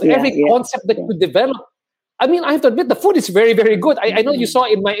almost every concept that you develop, I mean, I have to admit, the food is very, very good. I know you saw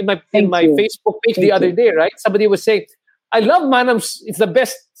in my Facebook page the other day, right? Somebody was saying, I love Manam's. It's the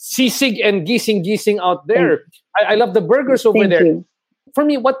best sisig and gising out there. I love the burgers over there. You. For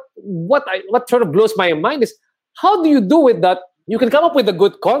me, what sort of blows my mind is, how do you do with that? You can come up with a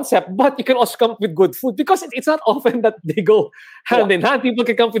good concept, but you can also come up with good food, because it's not often that they go hand in hand. People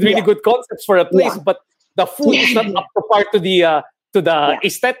can come up with really good concepts for a place, but the food is not up to par to the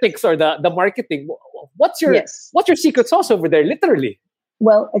aesthetics or the marketing. What's your secret sauce over there, literally?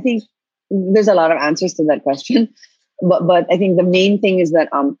 Well, I think there's a lot of answers to that question, but I think the main thing is that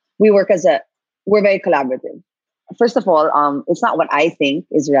we're very collaborative. First of all, it's not what I think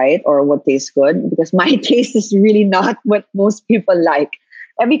is right or what tastes good, because my taste is really not what most people like.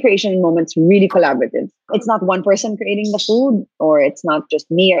 Every creation moment's really collaborative. It's not one person creating the food, or it's not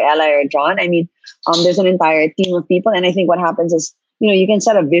just me or Ella or John. I mean, there's an entire team of people. And I think what happens is, you can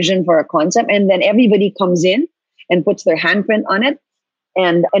set a vision for a concept, and then everybody comes in and puts their handprint on it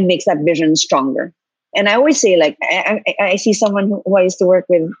and makes that vision stronger. And I always say, like, I see someone who I used to work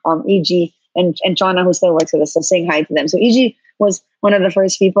with, EG, and Chana, who still works with us, so saying hi to them. So EG was one of the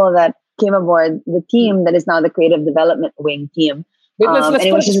first people that came aboard the team that is now the creative development wing team. Wait,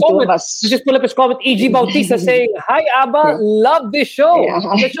 let's just pull up his comment. EG Bautista saying, hi, Abba, love this show. Yeah.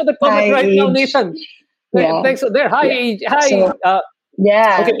 Let's show the comment now, Nathan. Yeah. Thanks. There. Hi, EG. Hi. So,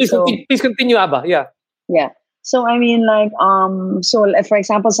 Okay, please continue, Abba. Yeah. Yeah. So, I mean, like, for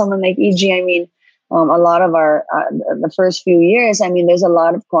example, someone like EG, I mean, a lot of our, the first few years, I mean, there's a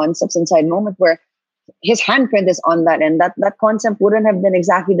lot of concepts inside Moment where his handprint is on that, and that concept wouldn't have been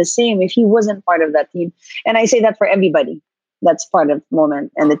exactly the same if he wasn't part of that team. And I say that for everybody that's part of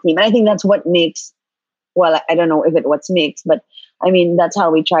Moment and the team. And I think that's what makes, well, I don't know if it what makes, but I mean, that's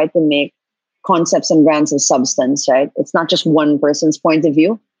how we try to make concepts and brands of substance, right? It's not just one person's point of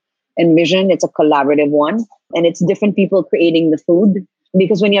view and vision. It's a collaborative one, and it's different people creating the food.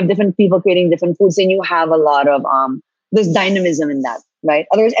 Because when you have different people creating different foods, then you have a lot of, there's dynamism in that, right?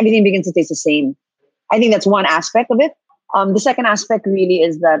 Otherwise, everything begins to taste the same. I think that's one aspect of it. The second aspect really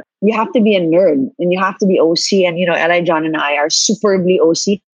is that you have to be a nerd and you have to be OC. And, Eli, John, and I are superbly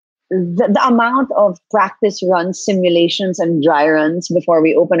OC. The amount of practice runs, simulations, and dry runs before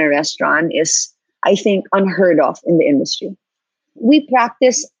we open a restaurant is, I think, unheard of in the industry. We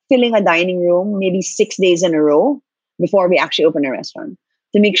practice filling a dining room maybe 6 days in a row before we actually open a restaurant,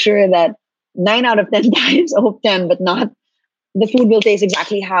 to make sure that 9 out of 10 times, I hope 10, but not, the food will taste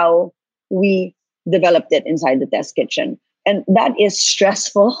exactly how we developed it inside the test kitchen. And that is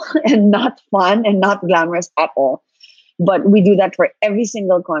stressful and not fun and not glamorous at all. But we do that for every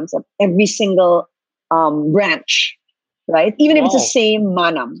single concept, every single branch, right? Even if it's the same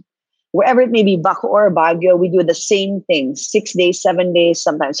manam, wherever it may be, Baco or Baguio, we do the same thing, 6 days, 7 days,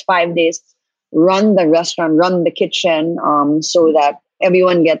 sometimes 5 days. Run the restaurant, run the kitchen, so that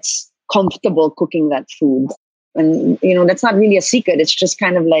everyone gets comfortable cooking that food. And, that's not really a secret. It's just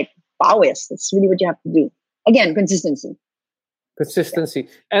kind of like pawis. That's really what you have to do. Again, consistency. Yeah.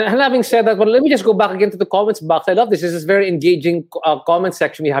 And having said that, let me just go back again to the comments box. I love this. This is a very engaging comment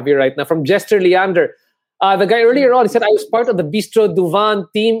section we have here right now from Jester Leander. The guy earlier on, he said, I was part of the Bistro Duvan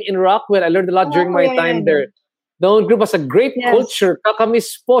team in Rockwell. I learned a lot during my time there. The own group has a great culture.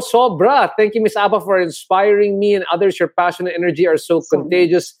 Kakamiss po sobra. Thank you, Miss Abba, for inspiring me and others. Your passion and energy are so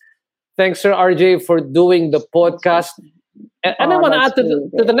contagious. Thanks, Sir RJ, for doing the podcast. And I want to add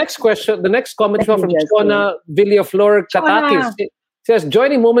to the next question, the next comment from Chona Villaflor Katakis. It says,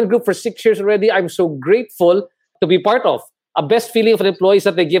 joining Moment Group for 6 years already. I'm so grateful to be part of. A best feeling for the employees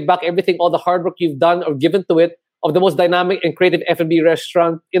that they give back everything, all the hard work you've done or given to it, of the most dynamic and creative F&B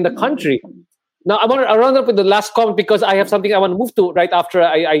restaurant in the country. Now, I want to round up with the last comment because I have something I want to move to right after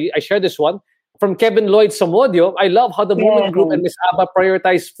I share this one. from Kevin Lloyd Samodio, I love how the Moment Group and Miss Abba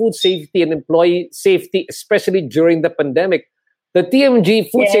prioritize food safety and employee safety, especially during the pandemic. The TMG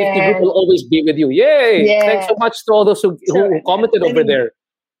Food Safety Group will always be with you. Yay! Yeah. Thanks so much to all those who commented over there.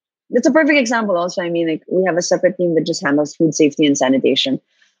 That's a perfect example also. I mean, like, we have a separate team that just handles food safety and sanitation.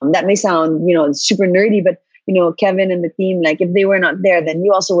 That may sound, super nerdy, but, Kevin and the team, like, if they were not there, then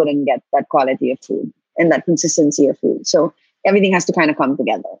you also wouldn't get that quality of food and that consistency of food. So everything has to kind of come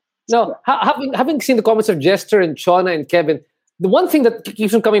together. Now, having seen the comments of Jester and Chona and Kevin, the one thing that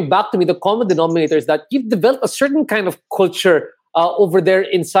keeps on coming back to me, the common denominator, is that you've developed a certain kind of culture over there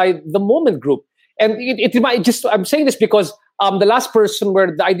inside the Moment Group. And I'm saying this because the last person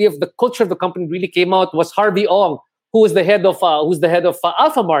where the idea of the culture of the company really came out was Harvey Ong, who's the head of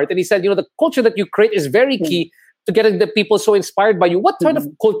Alpha Mart. And he said, the culture that you create is very key to getting the people so inspired by you. What kind of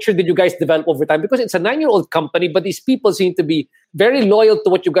culture did you guys develop over time? Because it's a 9-year-old company, but these people seem to be very loyal to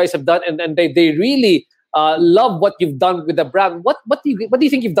what you guys have done, and they really love what you've done with the brand. What do you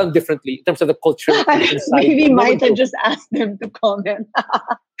think you've done differently in terms of the culture? Maybe might have just asked them to comment.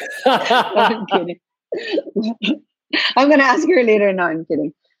 No, I'm kidding. I'm going to ask her later. No, I'm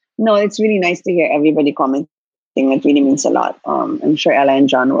kidding. No, it's really nice to hear everybody commenting. It really means a lot. I'm sure Ella and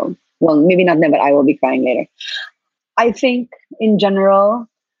John will. Well, maybe not them, but I will be crying later. I think in general,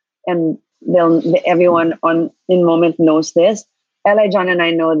 and everyone in Moment knows this, Ella, John, and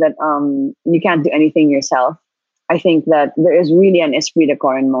I know that you can't do anything yourself. I think that there is really an esprit de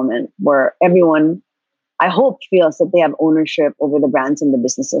corps in Moment where everyone, I hope, feels that they have ownership over the brands and the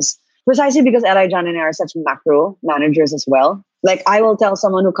businesses. Precisely because Ella, John, and I are such macro managers as well. Like, I will tell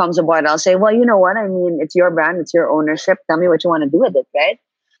someone who comes aboard, I'll say, well, you know what? I mean, it's your brand, it's your ownership. Tell me what you want to do with it, right?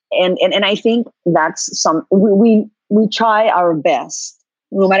 And I think that's we try our best,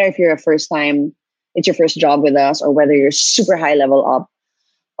 no matter if you're it's your first job with us, or whether you're super high level up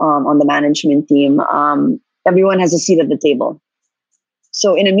on the management team. Everyone has a seat at the table.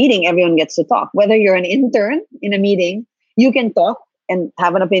 So in a meeting, everyone gets to talk. Whether you're an intern in a meeting, you can talk and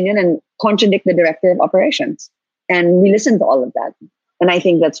have an opinion and contradict the director of operations. And we listen to all of that. And I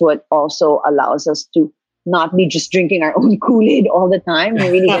think that's what also allows us to not be just drinking our own Kool-Aid all the time.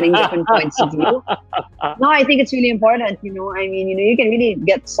 We're really getting different points of view. No, I think it's really important. I mean, you can really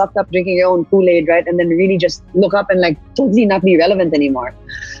get sucked up drinking your own Kool-Aid, right? And then really just look up and like totally not be relevant anymore.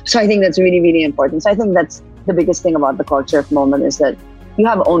 So I think that's really, really important. So I think that's the biggest thing about the culture of Moment, is that you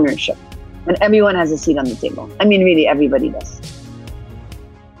have ownership and everyone has a seat on the table. I mean, really, everybody does.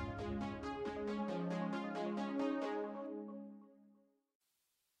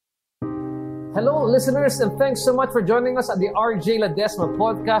 Hello, listeners, and thanks so much for joining us at the RJ Ledesma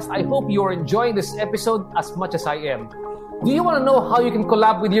podcast. I hope you're enjoying this episode as much as I am. Do you want to know how you can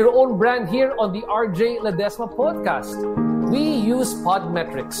collab with your own brand here on the RJ Ledesma podcast? We use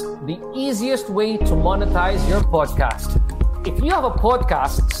Podmetrics, the easiest way to monetize your podcast. If you have a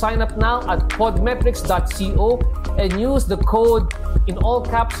podcast, sign up now at podmetrics.co and use the code in all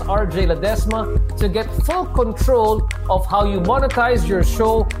caps RJ Ledesma to get full control of how you monetize your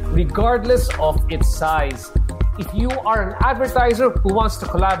show regardless of its size. If you are an advertiser who wants to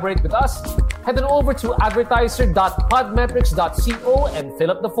collaborate with us, head on over to advertiser.podmetrics.co and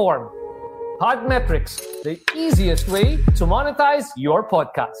fill up the form. Podmetrics, the easiest way to monetize your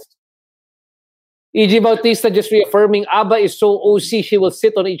podcast. E.G. Bautista just reaffirming Abba is so OC, she will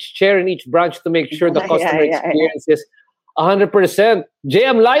sit on each chair in each branch to make sure the customer experience is 100%.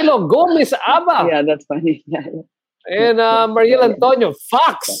 JM Lilo, go Miss Abba. Yeah, that's funny. Yeah. And Mariel Antonio,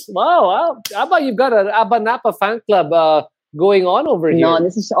 Fox. Wow. Abba, you've got an Abba Napa fan club going on over here. No,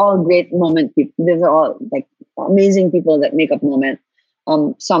 this is all great Moment people. These are all like amazing people that make up Moment.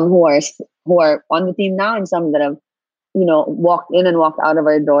 Some who are on the team now, and some that have walked in and walked out of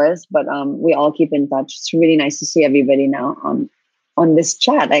our doors, but we all keep in touch. It's really nice to see everybody now on this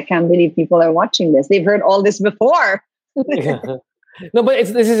chat. I can't believe people are watching this. They've heard all this before. Yeah. No, but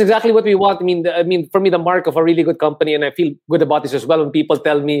this is exactly what we want. I mean, for me, the mark of a really good company, and I feel good about this as well, when people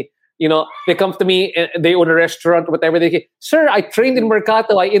tell me, they come to me, and they own a restaurant, whatever they say, sir, I trained in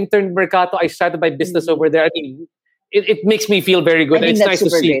Mercato, I interned in Mercato, I started my business over there. I mean, it makes me feel very good. I think it's nice to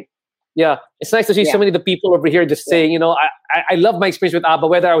see. Great. Yeah, it's nice to see so many of the people over here just saying, I love my experience with Abba,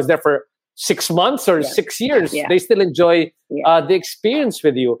 whether I was there for 6 months or 6 years. They still enjoy the experience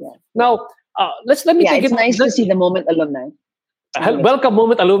with you. Now, let me take it. It's nice to see the Moment alumni. Welcome,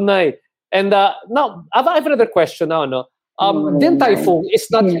 Moment alumni. And now, I have another question now. Din Tai Fung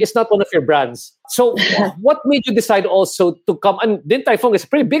is not one of your brands. So, what made you decide also to come? And Din Tai Fung is a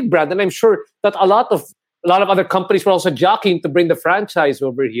pretty big brand, and I'm sure that a lot of other companies were also jockeying to bring the franchise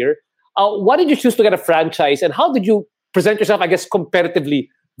over here. Why did you choose to get a franchise, and how did you present yourself, I guess, competitively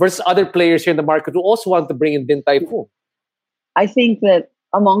versus other players here in the market who also want to bring in Din Tai Fung? I think that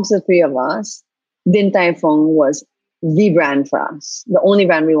amongst the three of us, Din Tai Fung was the brand for us, the only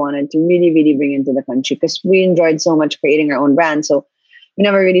brand we wanted to really, really bring into the country because we enjoyed so much creating our own brand. So we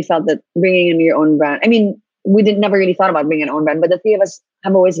never really felt that bringing in your own brand. I mean, we never really thought about bringing our own brand, but the three of us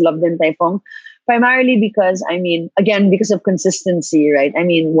have always loved Din Tai Fung, primarily because, I mean, again, because of consistency, right? I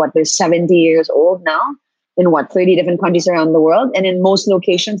mean, they're 70 years old now in 30 different countries around the world. And in most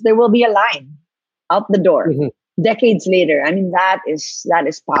locations, there will be a line out the door. Decades later. I mean, that is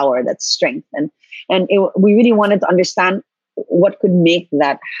power, that's strength. And we really wanted to understand what could make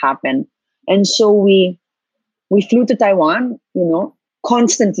that happen. And so we flew to Taiwan,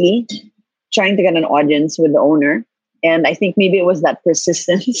 constantly trying to get an audience with the owner. And I think maybe it was that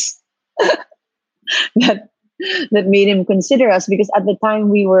persistence that made him consider us, because at the time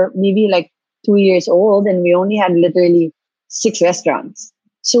we were maybe like 2 years old and we only had literally 6 restaurants.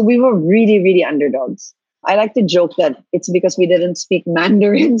 So we were really, really underdogs. I like to joke that it's because we didn't speak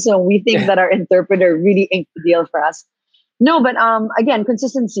Mandarin. So we think that our interpreter really inked the deal for us. No, but again,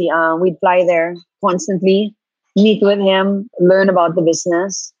 consistency. We'd fly there constantly, meet with him, learn about the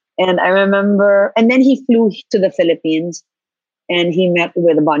business. And I remember, and then he flew to the Philippines and he met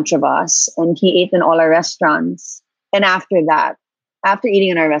with a bunch of us and he ate in all our restaurants. And after that, after eating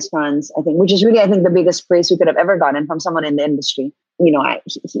in our restaurants, I think, which is really, I think, the biggest praise we could have ever gotten from someone in the industry.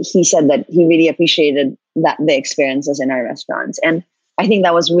 He said that he really appreciated the experiences in our restaurants. And I think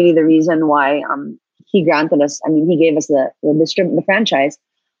that was really the reason why he granted us, he gave us the franchise,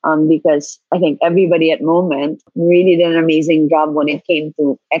 because I think everybody at Moment really did an amazing job when it came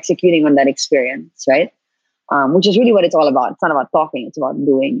to executing on that experience, right? Which is really what it's all about. It's not about talking, it's about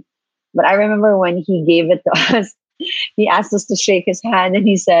doing. But I remember when he gave it to us, he asked us to shake his hand and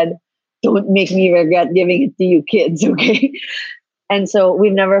he said, "Don't make me regret giving it to you kids, okay?" And so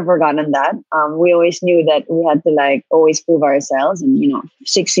we've never forgotten that. We always knew that we had to always prove ourselves. And,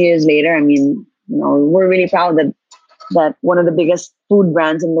 6 years later, we're really proud that one of the biggest food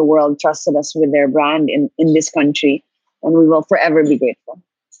brands in the world trusted us with their brand in this country. And we will forever be grateful.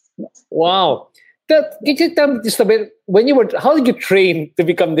 Yes. Wow. Did you tell me just a bit, how did you train to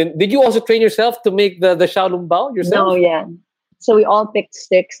become did you also train yourself to make the Xiaolong Bao yourself? No, yeah. So we all picked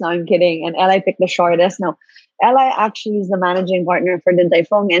sticks. No, I'm kidding. And Ella picked the shortest. No. Ella actually is the managing partner for Din Tai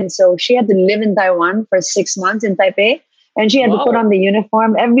Fung. And so she had to live in Taiwan for 6 months in Taipei. And she had to put on the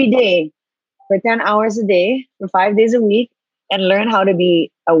uniform every day for 10 hours a day, for 5 days a week, and learn how to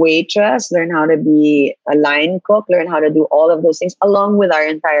be a waitress, learn how to be a line cook, learn how to do all of those things, along with our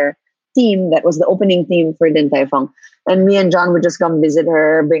entire team that was the opening team for Din Tai Fung. And me and John would just come visit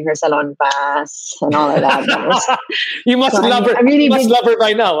her, bring her salon pass and all of that. You must love her. You must love her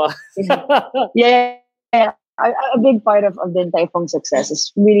by now. Yeah. A big part of Din Tai Fung's success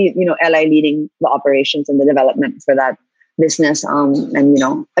is really, LI leading the operations and the development for that business. And,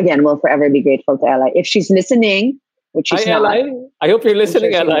 again, we'll forever be grateful to LI. If she's listening, which she's not. LI. I hope you're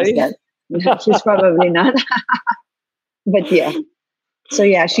listening, LI. She's probably not. But yeah. So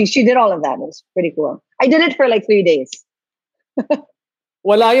yeah, she did all of that. It was pretty cool. I did it for 3 days.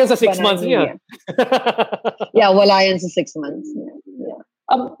 Walayan sa 6 months, yeah. Yeah, Walayan sa 6 months.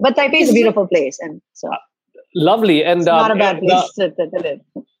 Yeah. But Taipei is a beautiful place, and so lovely, and it's not a bad place to live.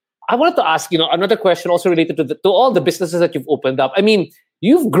 I wanted to ask, another question also related to all the businesses that you've opened up.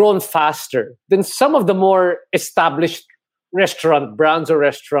 You've grown faster than some of the more established restaurant brands or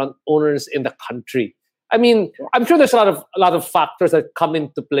restaurant owners in the country. I'm sure there's a lot of factors that come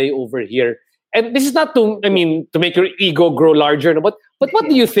into play over here. And this is not to make your ego grow larger, but what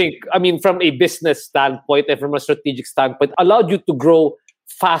do you think? From a business standpoint and from a strategic standpoint, allowed you to grow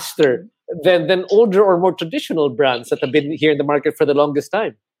faster than older or more traditional brands that have been here in the market for the longest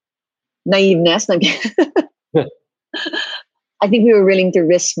time? Naiveness. I think we were willing to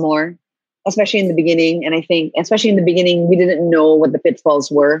risk more, especially in the beginning. And I think, especially in the beginning, we didn't know what the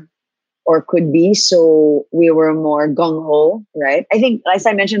pitfalls were or could be. So we were more gung-ho, right? I think, as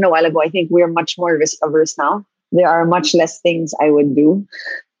I mentioned a while ago, I think we're much more risk-averse now. There are much less things I would do.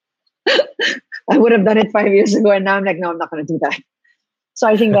 I would have done it 5 years ago, and now I'm like, no, I'm not going to do that. So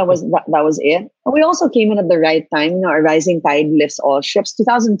I think that was it. And we also came in at the right time. A rising tide lifts all ships.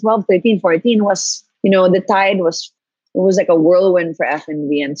 2012, 13, 14 was, the tide was, it was like a whirlwind for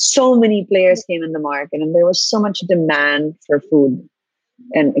F&B, and so many players came in the market, and there was so much demand for food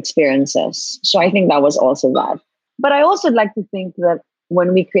and experiences. So I think that was also that. But I also like to think that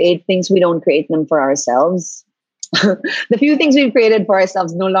when we create things, we don't create them for ourselves. The few things we've created for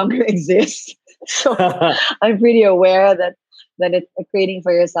ourselves no longer exist. So I'm pretty aware that creating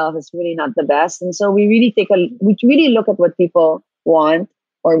for yourself is really not the best. And so we really look at what people want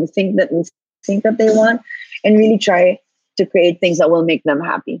or we think that they want, and really try to create things that will make them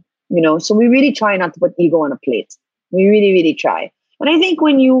happy. So we really try not to put ego on a plate. We really, really try. And I think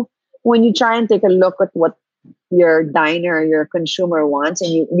when you try and take a look at what your diner or your consumer wants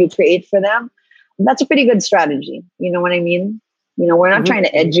and you create for them, that's a pretty good strategy. You know what I mean? We're not trying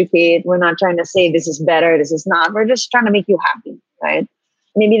to educate. We're not trying to say this is better, this is not. We're just trying to make you happy, right?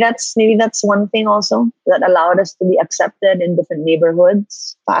 Maybe that's one thing also that allowed us to be accepted in different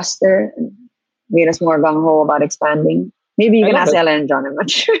neighborhoods faster and made us more gung-ho about expanding. Maybe you can ask Ella and John. I'm not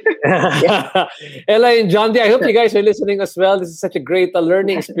sure. Ella and John, I hope you guys are listening as well. This is such a great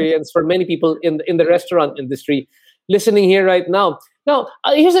learning experience for many people in the restaurant industry listening here right now. Now,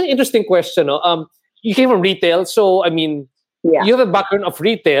 here's an interesting question. You came from retail, so I mean, you have a background of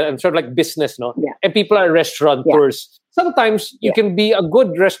retail and sort of like business, no? Yeah. And people are restaurateurs. Yeah. Sometimes you can be a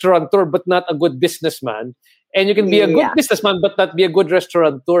good restaurateur but not a good businessman. And you can be a good businessman but not be a good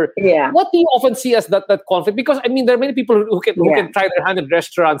restaurateur. Yeah. What do you often see as that conflict? Because I mean, there are many people who can try their hand at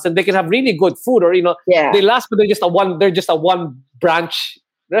restaurants and they can have really good food, or they last, but they're just a one branch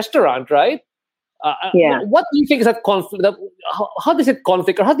restaurant, right? What do you think is that conflict? How does it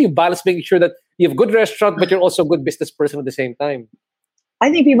conflict, or how do you balance making sure that you have a good restaurant but you're also a good business person at the same time?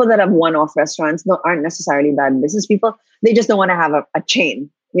 I think people that have one-off restaurants aren't necessarily bad business people. They just don't want to have a chain.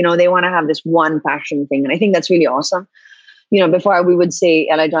 They want to have this one passion thing. And I think that's really awesome. Before we would say,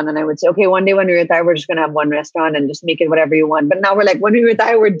 Ella, John, and I would say, okay, one day when we retire, we're just going to have one restaurant and just make it whatever you want. But now we're like, when we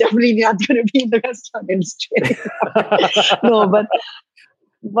retire, we're definitely not going to be in the restaurant industry. No,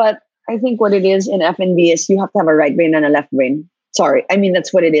 but I think what it is in F&B is you have to have a right brain and a left brain. Sorry. I mean,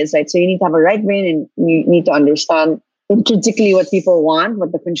 that's what it is, right? So you need to have a right brain and you need to understand intrinsically what people want,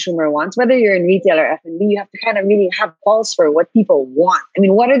 what the consumer wants. Whether you're in retail or F&B, you have to kind of really have pulse for what people want. I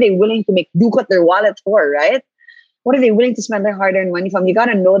mean, what are they willing to do cut their wallet for, right? What are they willing to spend their hard-earned money from? You got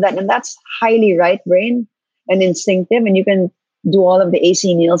to know that. And that's highly right brain and instinctive. And you can do all of the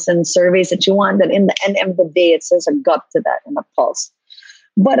AC Nielsen surveys that you want. That in the end of the day, it's just a gut to that and a pulse.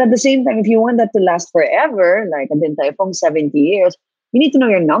 But at the same time, if you want that to last forever, like a Din Tai Fung 70 years, you need to know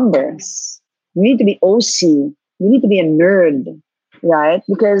your numbers. You need to be OC. You need to be a nerd, right?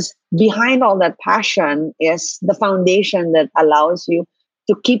 Because behind all that passion is the foundation that allows you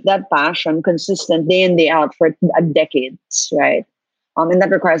to keep that passion consistent day in, day out for decades, right? And that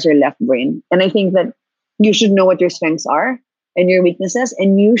requires your left brain. And I think that you should know what your strengths are and your weaknesses.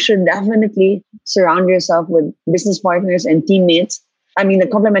 And you should definitely surround yourself with business partners and teammates that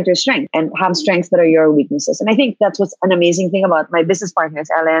complement your strength and have strengths that are your weaknesses. And I think that's what's an amazing thing about my business partners.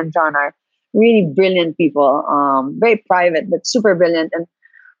 Ella and John are really brilliant people, very private, but super brilliant.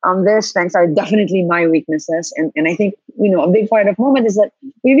 And their strengths are definitely my weaknesses. And I think, a big part of Moment is that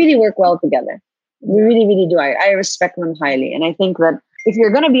we really work well together. We really, really do. I respect them highly. And I think that if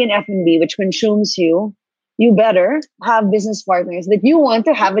you're going to be an F&B, which consumes you, you better have business partners that you want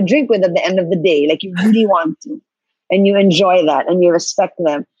to have a drink with at the end of the day. Like you really want to. And you enjoy that and you respect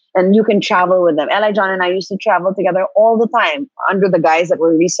them. And you can travel with them. Ella, John, and I used to travel together all the time under the guise that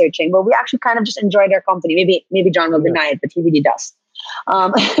we're researching. But we actually kind of just enjoy their company. Maybe John will deny it, but he really does.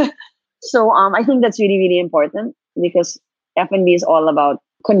 So I think that's really, really important because F&B is all about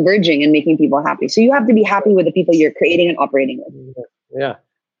converging and making people happy. So you have to be happy with the people you're creating and operating with. Yeah.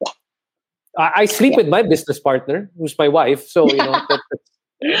 I sleep with my business partner, who's my wife. So,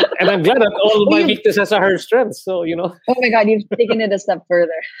 and I'm glad that all my weaknesses are her strengths. So, Oh my God, you've taken it a step further.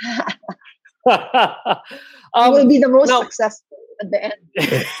 You will be the most successful at the end.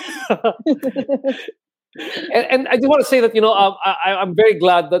 and I do want to say that, I'm very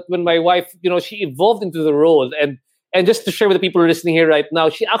glad that when my wife, she evolved into the role. And just to share with the people listening here right now,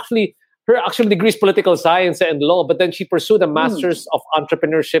 her actual degree is political science and law, but then she pursued a master's of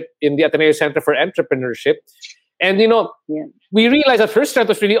entrepreneurship in the Ateneo Center for Entrepreneurship. And, we realized that her strength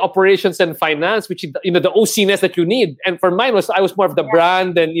was really operations and finance, which, the OC-ness that you need. And for mine I was more of the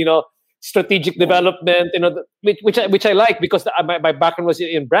brand and, strategic development, which I like because my background was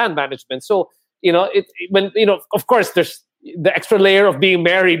in brand management. So, of course, there's the extra layer of being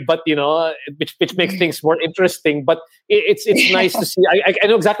married, but, which makes things more interesting. But it's nice to see. I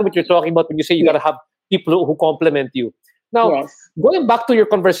know exactly what you're talking about when you say you got to have people who complement you. Now, going back to your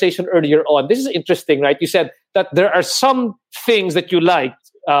conversation earlier on, this is interesting, right? You said that there are some things that you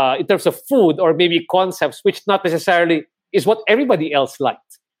liked in terms of food or maybe concepts, which not necessarily is what everybody else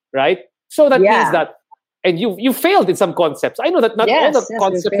liked, right? So that means that, and you failed in some concepts. I know that not all the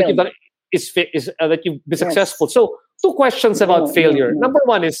concepts that you've done is that you've been successful. So 2 questions about failure. Number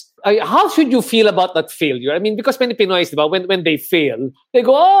 1 is, how should you feel about that failure? I mean, because many Pinoys, when they fail, they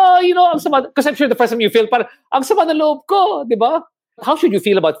go, ang sama, because I'm sure the first time you fail, parang, ang sama na loob ko, di ba? How should you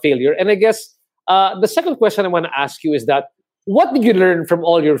feel about failure? And I guess the second question I want to ask you is that, what did you learn from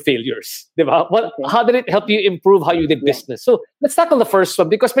all your failures? Diba? How did it help you improve how you did business? So let's tackle the first one,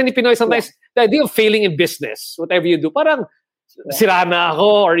 because many Pinoy sometimes, the idea of failing in business, whatever you do, parang sira na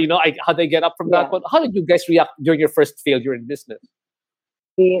ako, or how do I get up from that? But how did you guys react during your first failure in business?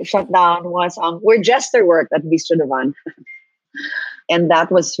 The shutdown was, we're jester work at Bistro Devan. And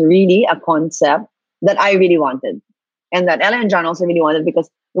that was really a concept that I really wanted. And that Ella and John also really wanted, because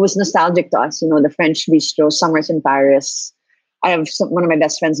it was nostalgic to us. The French bistro, summers in Paris. I have one of my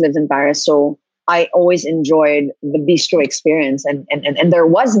best friends lives in Paris. So I always enjoyed the bistro experience. And there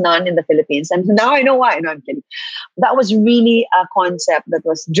was none in the Philippines. And now I know why. No, I'm kidding. That was really a concept that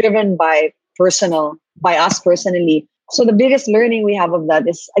was driven by us personally. So the biggest learning we have of that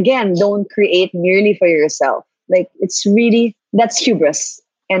is, again, don't create merely for yourself. Like, it's really, that's hubris.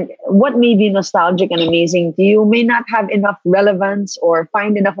 And what may be nostalgic and amazing to you may not have enough relevance or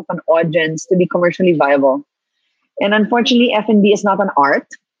find enough of an audience to be commercially viable. And unfortunately, F&B is not an art.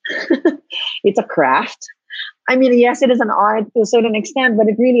 It's a craft. I mean, yes, it is an art to a certain extent, but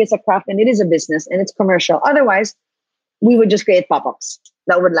it really is a craft, and it is a business, and it's commercial. Otherwise, we would just create pop-ups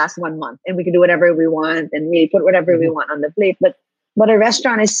that would last 1 month, and we could do whatever we want, and we put whatever we want on the plate. But a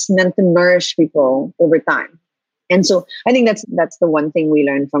restaurant is meant to nourish people over time. And so I think that's the one thing we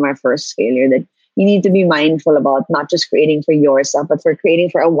learned from our first failure, that you need to be mindful about not just creating for yourself, but for creating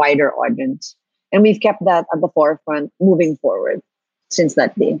for a wider audience. And we've kept that at the forefront moving forward since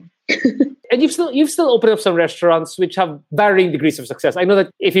that day. And you've still opened up some restaurants which have varying degrees of success. I know that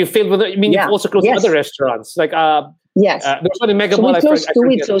if you failed with, you've also closed other restaurants. Like yes, there's one in Mega so Mall. We closed two.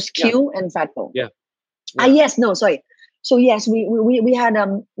 We closed Q and Fatco. Yeah. Yes. No. Sorry. So yes, we had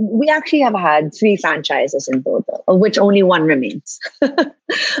we actually have had 3 franchises in total, of which only one remains,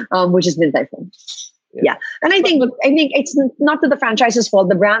 which has been Typhoon. Yeah. And I think it's not to the franchise's fault.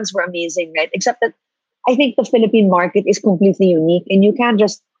 The brands were amazing, right? Except that I think the Philippine market is completely unique, and you can't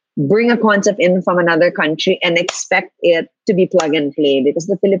just bring a concept in from another country and expect it to be plug and play, because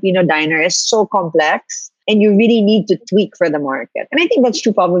the Filipino diner is so complex. And you really need to tweak for the market. And I think that's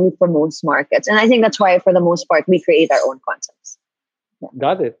true probably for most markets. And I think that's why, for the most part, we create our own concepts. Yeah.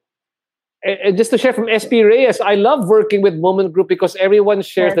 Got it. And just to share from SP Reyes, I love working with Moment Group because everyone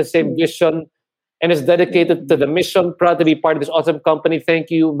shares the same vision and is dedicated to the mission. Proud to be part of this awesome company. Thank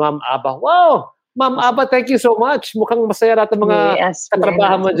you, Ma'am Abba. Wow! Ma'am Abba, thank you so much. Mukhang masaya lahat ng mga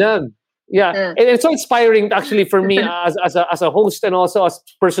katrabaho mo dyan. Yeah. And it's so inspiring actually for me as a host, and also as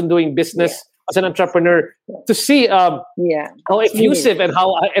a person doing business. As an entrepreneur, to see how effusive and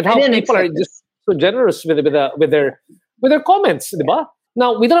how people are just so generous with their comments, diba?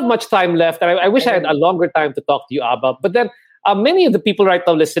 Now we don't have much time left, and I wish I had a longer time to talk to you, Abba. But then many of the people right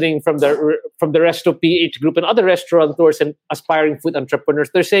now listening from the Resto PH group and other restaurateurs and aspiring food entrepreneurs,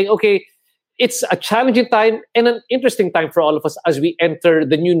 they're saying, okay, it's a challenging time and an interesting time for all of us as we enter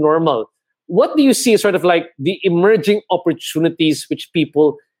the new normal. What do you see as sort of like the emerging opportunities which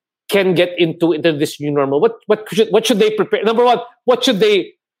people can get into this new normal? What should they prepare? Number one, what should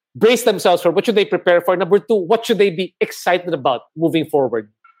they brace themselves for? What should they prepare for? Number two, what should they be excited about moving forward?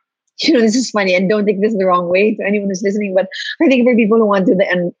 This is funny, and don't take this the wrong way to anyone who's listening, but I think for people who want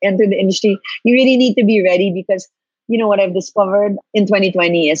to enter the industry, you really need to be ready, because what I've discovered in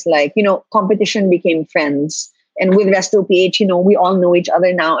 2020 is competition became friends. And with Resto PH, we all know each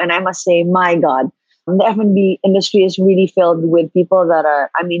other now. And I must say, my God, the F&B industry is really filled with people that are,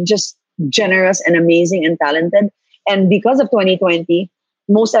 just generous and amazing and talented. And because of 2020,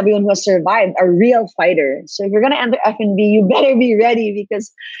 most everyone who has survived are real fighters. So if you're going to enter F&B, you better be ready,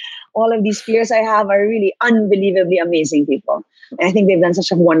 because all of these peers I have are really unbelievably amazing people. And I think they've done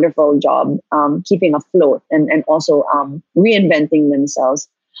such a wonderful job keeping afloat and also reinventing themselves.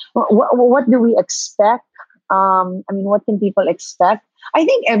 What do we expect? What can people expect? I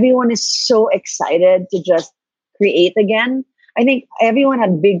think everyone is so excited to just create again. I think everyone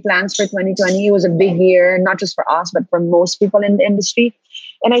had big plans for 2020. It was a big year, not just for us, but for most people in the industry.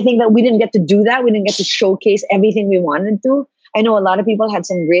 And I think that we didn't get to do that. We didn't get to showcase everything we wanted to. I know a lot of people had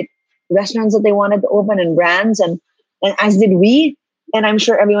some great restaurants that they wanted to open and brands, and as did we. And I'm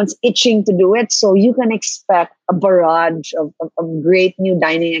sure everyone's itching to do it. So you can expect a barrage of great new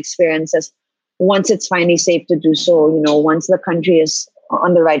dining experiences once it's finally safe to do so, once the country is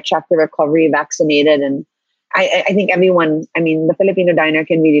on the right track to recovery, vaccinated. And I think everyone, the Filipino diner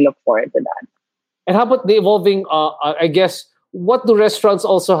can really look forward to that. And how about the evolving, what do restaurants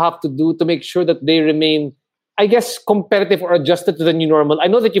also have to do to make sure that they remain I guess, competitive or adjusted to the new normal? I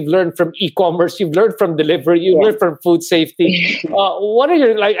know that you've learned from e-commerce, you've learned from delivery, you've learned from food safety. What are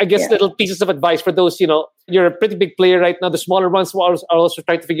your, little pieces of advice for those, you're a pretty big player right now. The smaller ones are also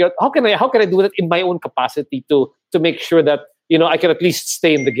trying to figure out how can I do that in my own capacity to make sure that, I can at least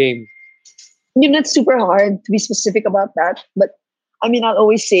stay in the game. It's super hard to be specific about that. But I'll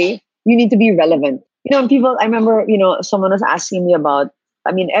always say you need to be relevant. People, I remember, someone was asking me about,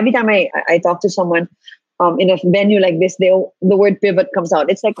 every time I talk to someone, in a venue like this, the word pivot comes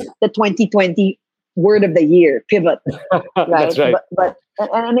out. It's like the 2020 word of the year, pivot. Right? That's right. But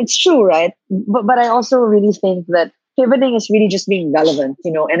it's true, right? But I also really think that pivoting is really just being relevant,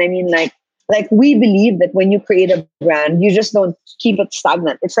 and like we believe that when you create a brand, you just don't keep it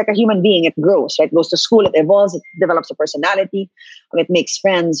stagnant. It's like a human being, it grows, right? It goes to school, it evolves, it develops a personality, it makes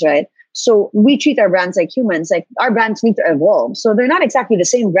friends, right? So we treat our brands like humans, like our brands need to evolve. So they're not exactly the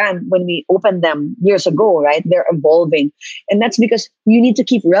same brand when we opened them years ago, right? They're evolving. And that's because you need to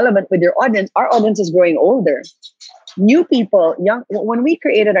keep relevant with your audience. Our audience is growing older. New people, young. When we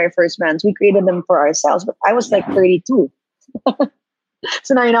created our first brands, we created them for ourselves, but I was like 32.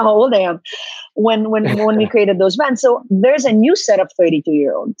 So now you know how old I am when we created those brands. So there's a new set of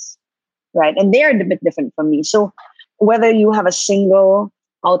 32-year-olds, right? And they're a bit different from me. So whether you have a single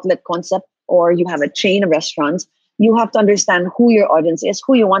outlet concept or you have a chain of restaurants, you have to understand who your audience is,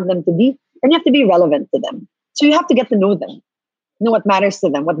 who you want them to be, and you have to be relevant to them. So you have to get to know them, know what matters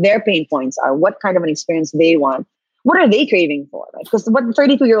to them, what their pain points are, what kind of an experience they want, what are they craving for, right? Because what the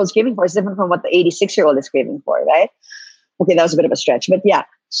 32-year-old is craving for is different from what the 86-year-old is craving for, right? Okay, that was a bit of a stretch, but yeah.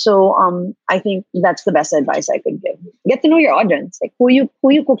 So I think that's the best advice I could give. Get to know your audience, like who you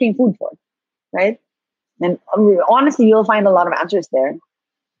cooking food for, right? And honestly, you'll find a lot of answers there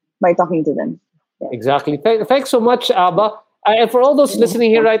by talking to them. Yeah. Exactly. Thanks so much, Abba. And for all those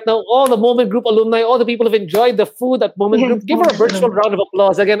listening here right now, all the Moment Group alumni, all the people who've enjoyed the food at Moment Group, give her a virtual round of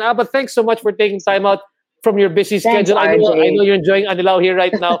applause. Again, Abba, thanks so much for taking time out from your busy schedule. I know you're enjoying Anilao here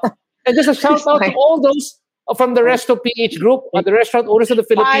right now. And just a shout out to all those from the Resto PH group, the restaurant owners of the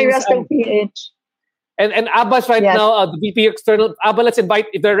Philippines. Hi, Resto PH. And Abba's right now, the VP External. Abba, let's invite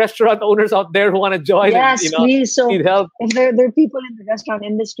if there are restaurant owners out there who want to join. Yes, and, please. So need help. If there are people in the restaurant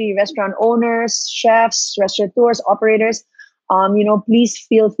industry, restaurant owners, chefs, restaurateurs, operators, please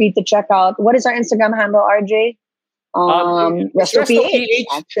feel free to check out. What is our Instagram handle, RJ? Resto PH.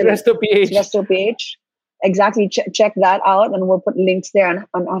 Resto PH. Resto PH. Exactly. Check that out, and we'll put links there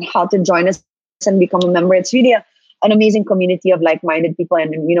on how to join us and become a member. It's really an amazing community of like-minded people,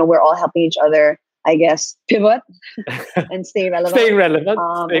 and we're all helping each other, I guess, pivot and stay relevant. Staying relevant.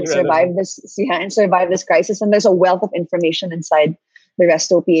 Survive this crisis. And there's a wealth of information inside the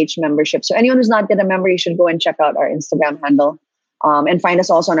Resto PH membership. So anyone who's not yet a member, you should go and check out our Instagram handle, and find us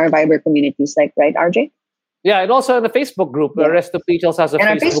also on our Viber communities, like, right, RJ? Yeah, and also in the Facebook group. Yeah. Resto PH also has a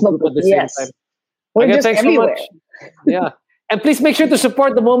Facebook group at the same time. We're just everywhere. So much. Yeah. And please make sure to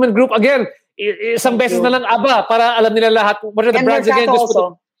support the Moment Group. Again, isang beses na lang, Abba, para alam nila lahat. What are the brands again?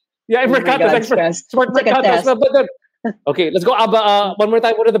 Also. Yeah, and Mercato. Support Mercato as well. But then, okay, let's go, Abba. One more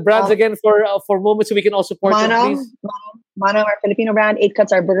time. What are the brands again for Moment so we can all support them, please? Manam, our Filipino brand. 8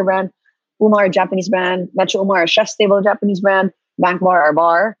 Cuts, our burger brand. Uma, our Japanese brand. Metro Uma, our Chef's Table Japanese brand. Bank Bar, our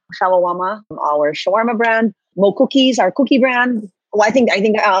bar. Shawawama, our shawarma brand. Mo Cookies, our cookie brand. Well, I think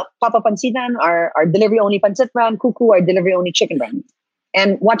Papa Pansitan, our delivery-only pancit brand. Kuku, our delivery-only chicken brand.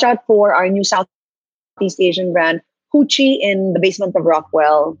 And watch out for our new Southeast Asian brand, Hoochie, in the basement of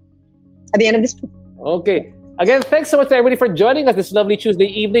Rockwell at the end of this. Okay. Again, thanks so much to everybody for joining us this lovely Tuesday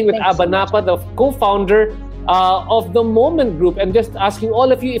evening with Abba Napa, the co-founder of the Moment Group. And just asking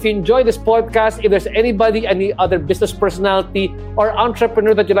all of you, if you enjoy this podcast, if there's anybody, any other business personality or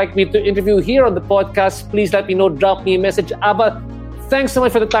entrepreneur that you'd like me to interview here on the podcast, please let me know. Drop me a message. Abba, thanks so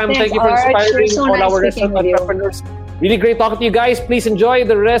much for the time. Thank you for inspiring all our restaurant entrepreneurs. Really great talking to you guys. Please enjoy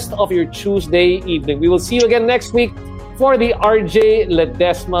the rest of your Tuesday evening. We will see you again next week for the RJ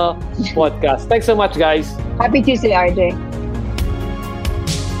Ledesma podcast. Thanks so much, guys. Happy Tuesday, RJ.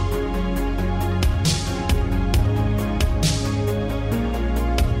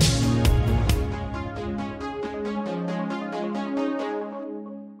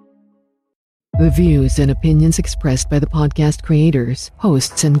 The views and opinions expressed by the podcast creators,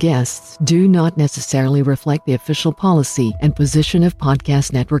 hosts, and guests do not necessarily reflect the official policy and position of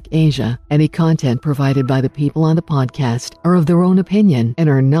Podcast Network Asia. Any content provided by the people on the podcast are of their own opinion and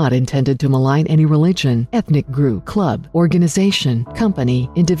are not intended to malign any religion, ethnic group, club, organization, company,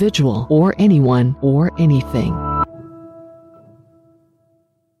 individual, or anyone or anything.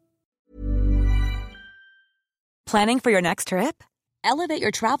 Planning for your next trip? Elevate your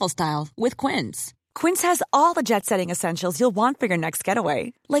travel style with Quince. Quince has all the jet-setting essentials you'll want for your next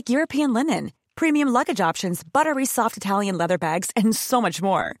getaway, like European linen, premium luggage options, buttery soft Italian leather bags, and so much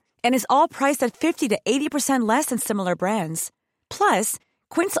more. And is all priced at 50 to 80% less than similar brands. Plus,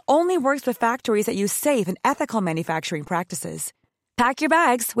 Quince only works with factories that use safe and ethical manufacturing practices. Pack your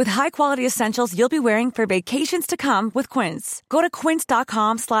bags with high-quality essentials you'll be wearing for vacations to come with Quince. Go to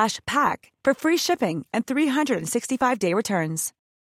quince.com/pack for free shipping and 365-day returns.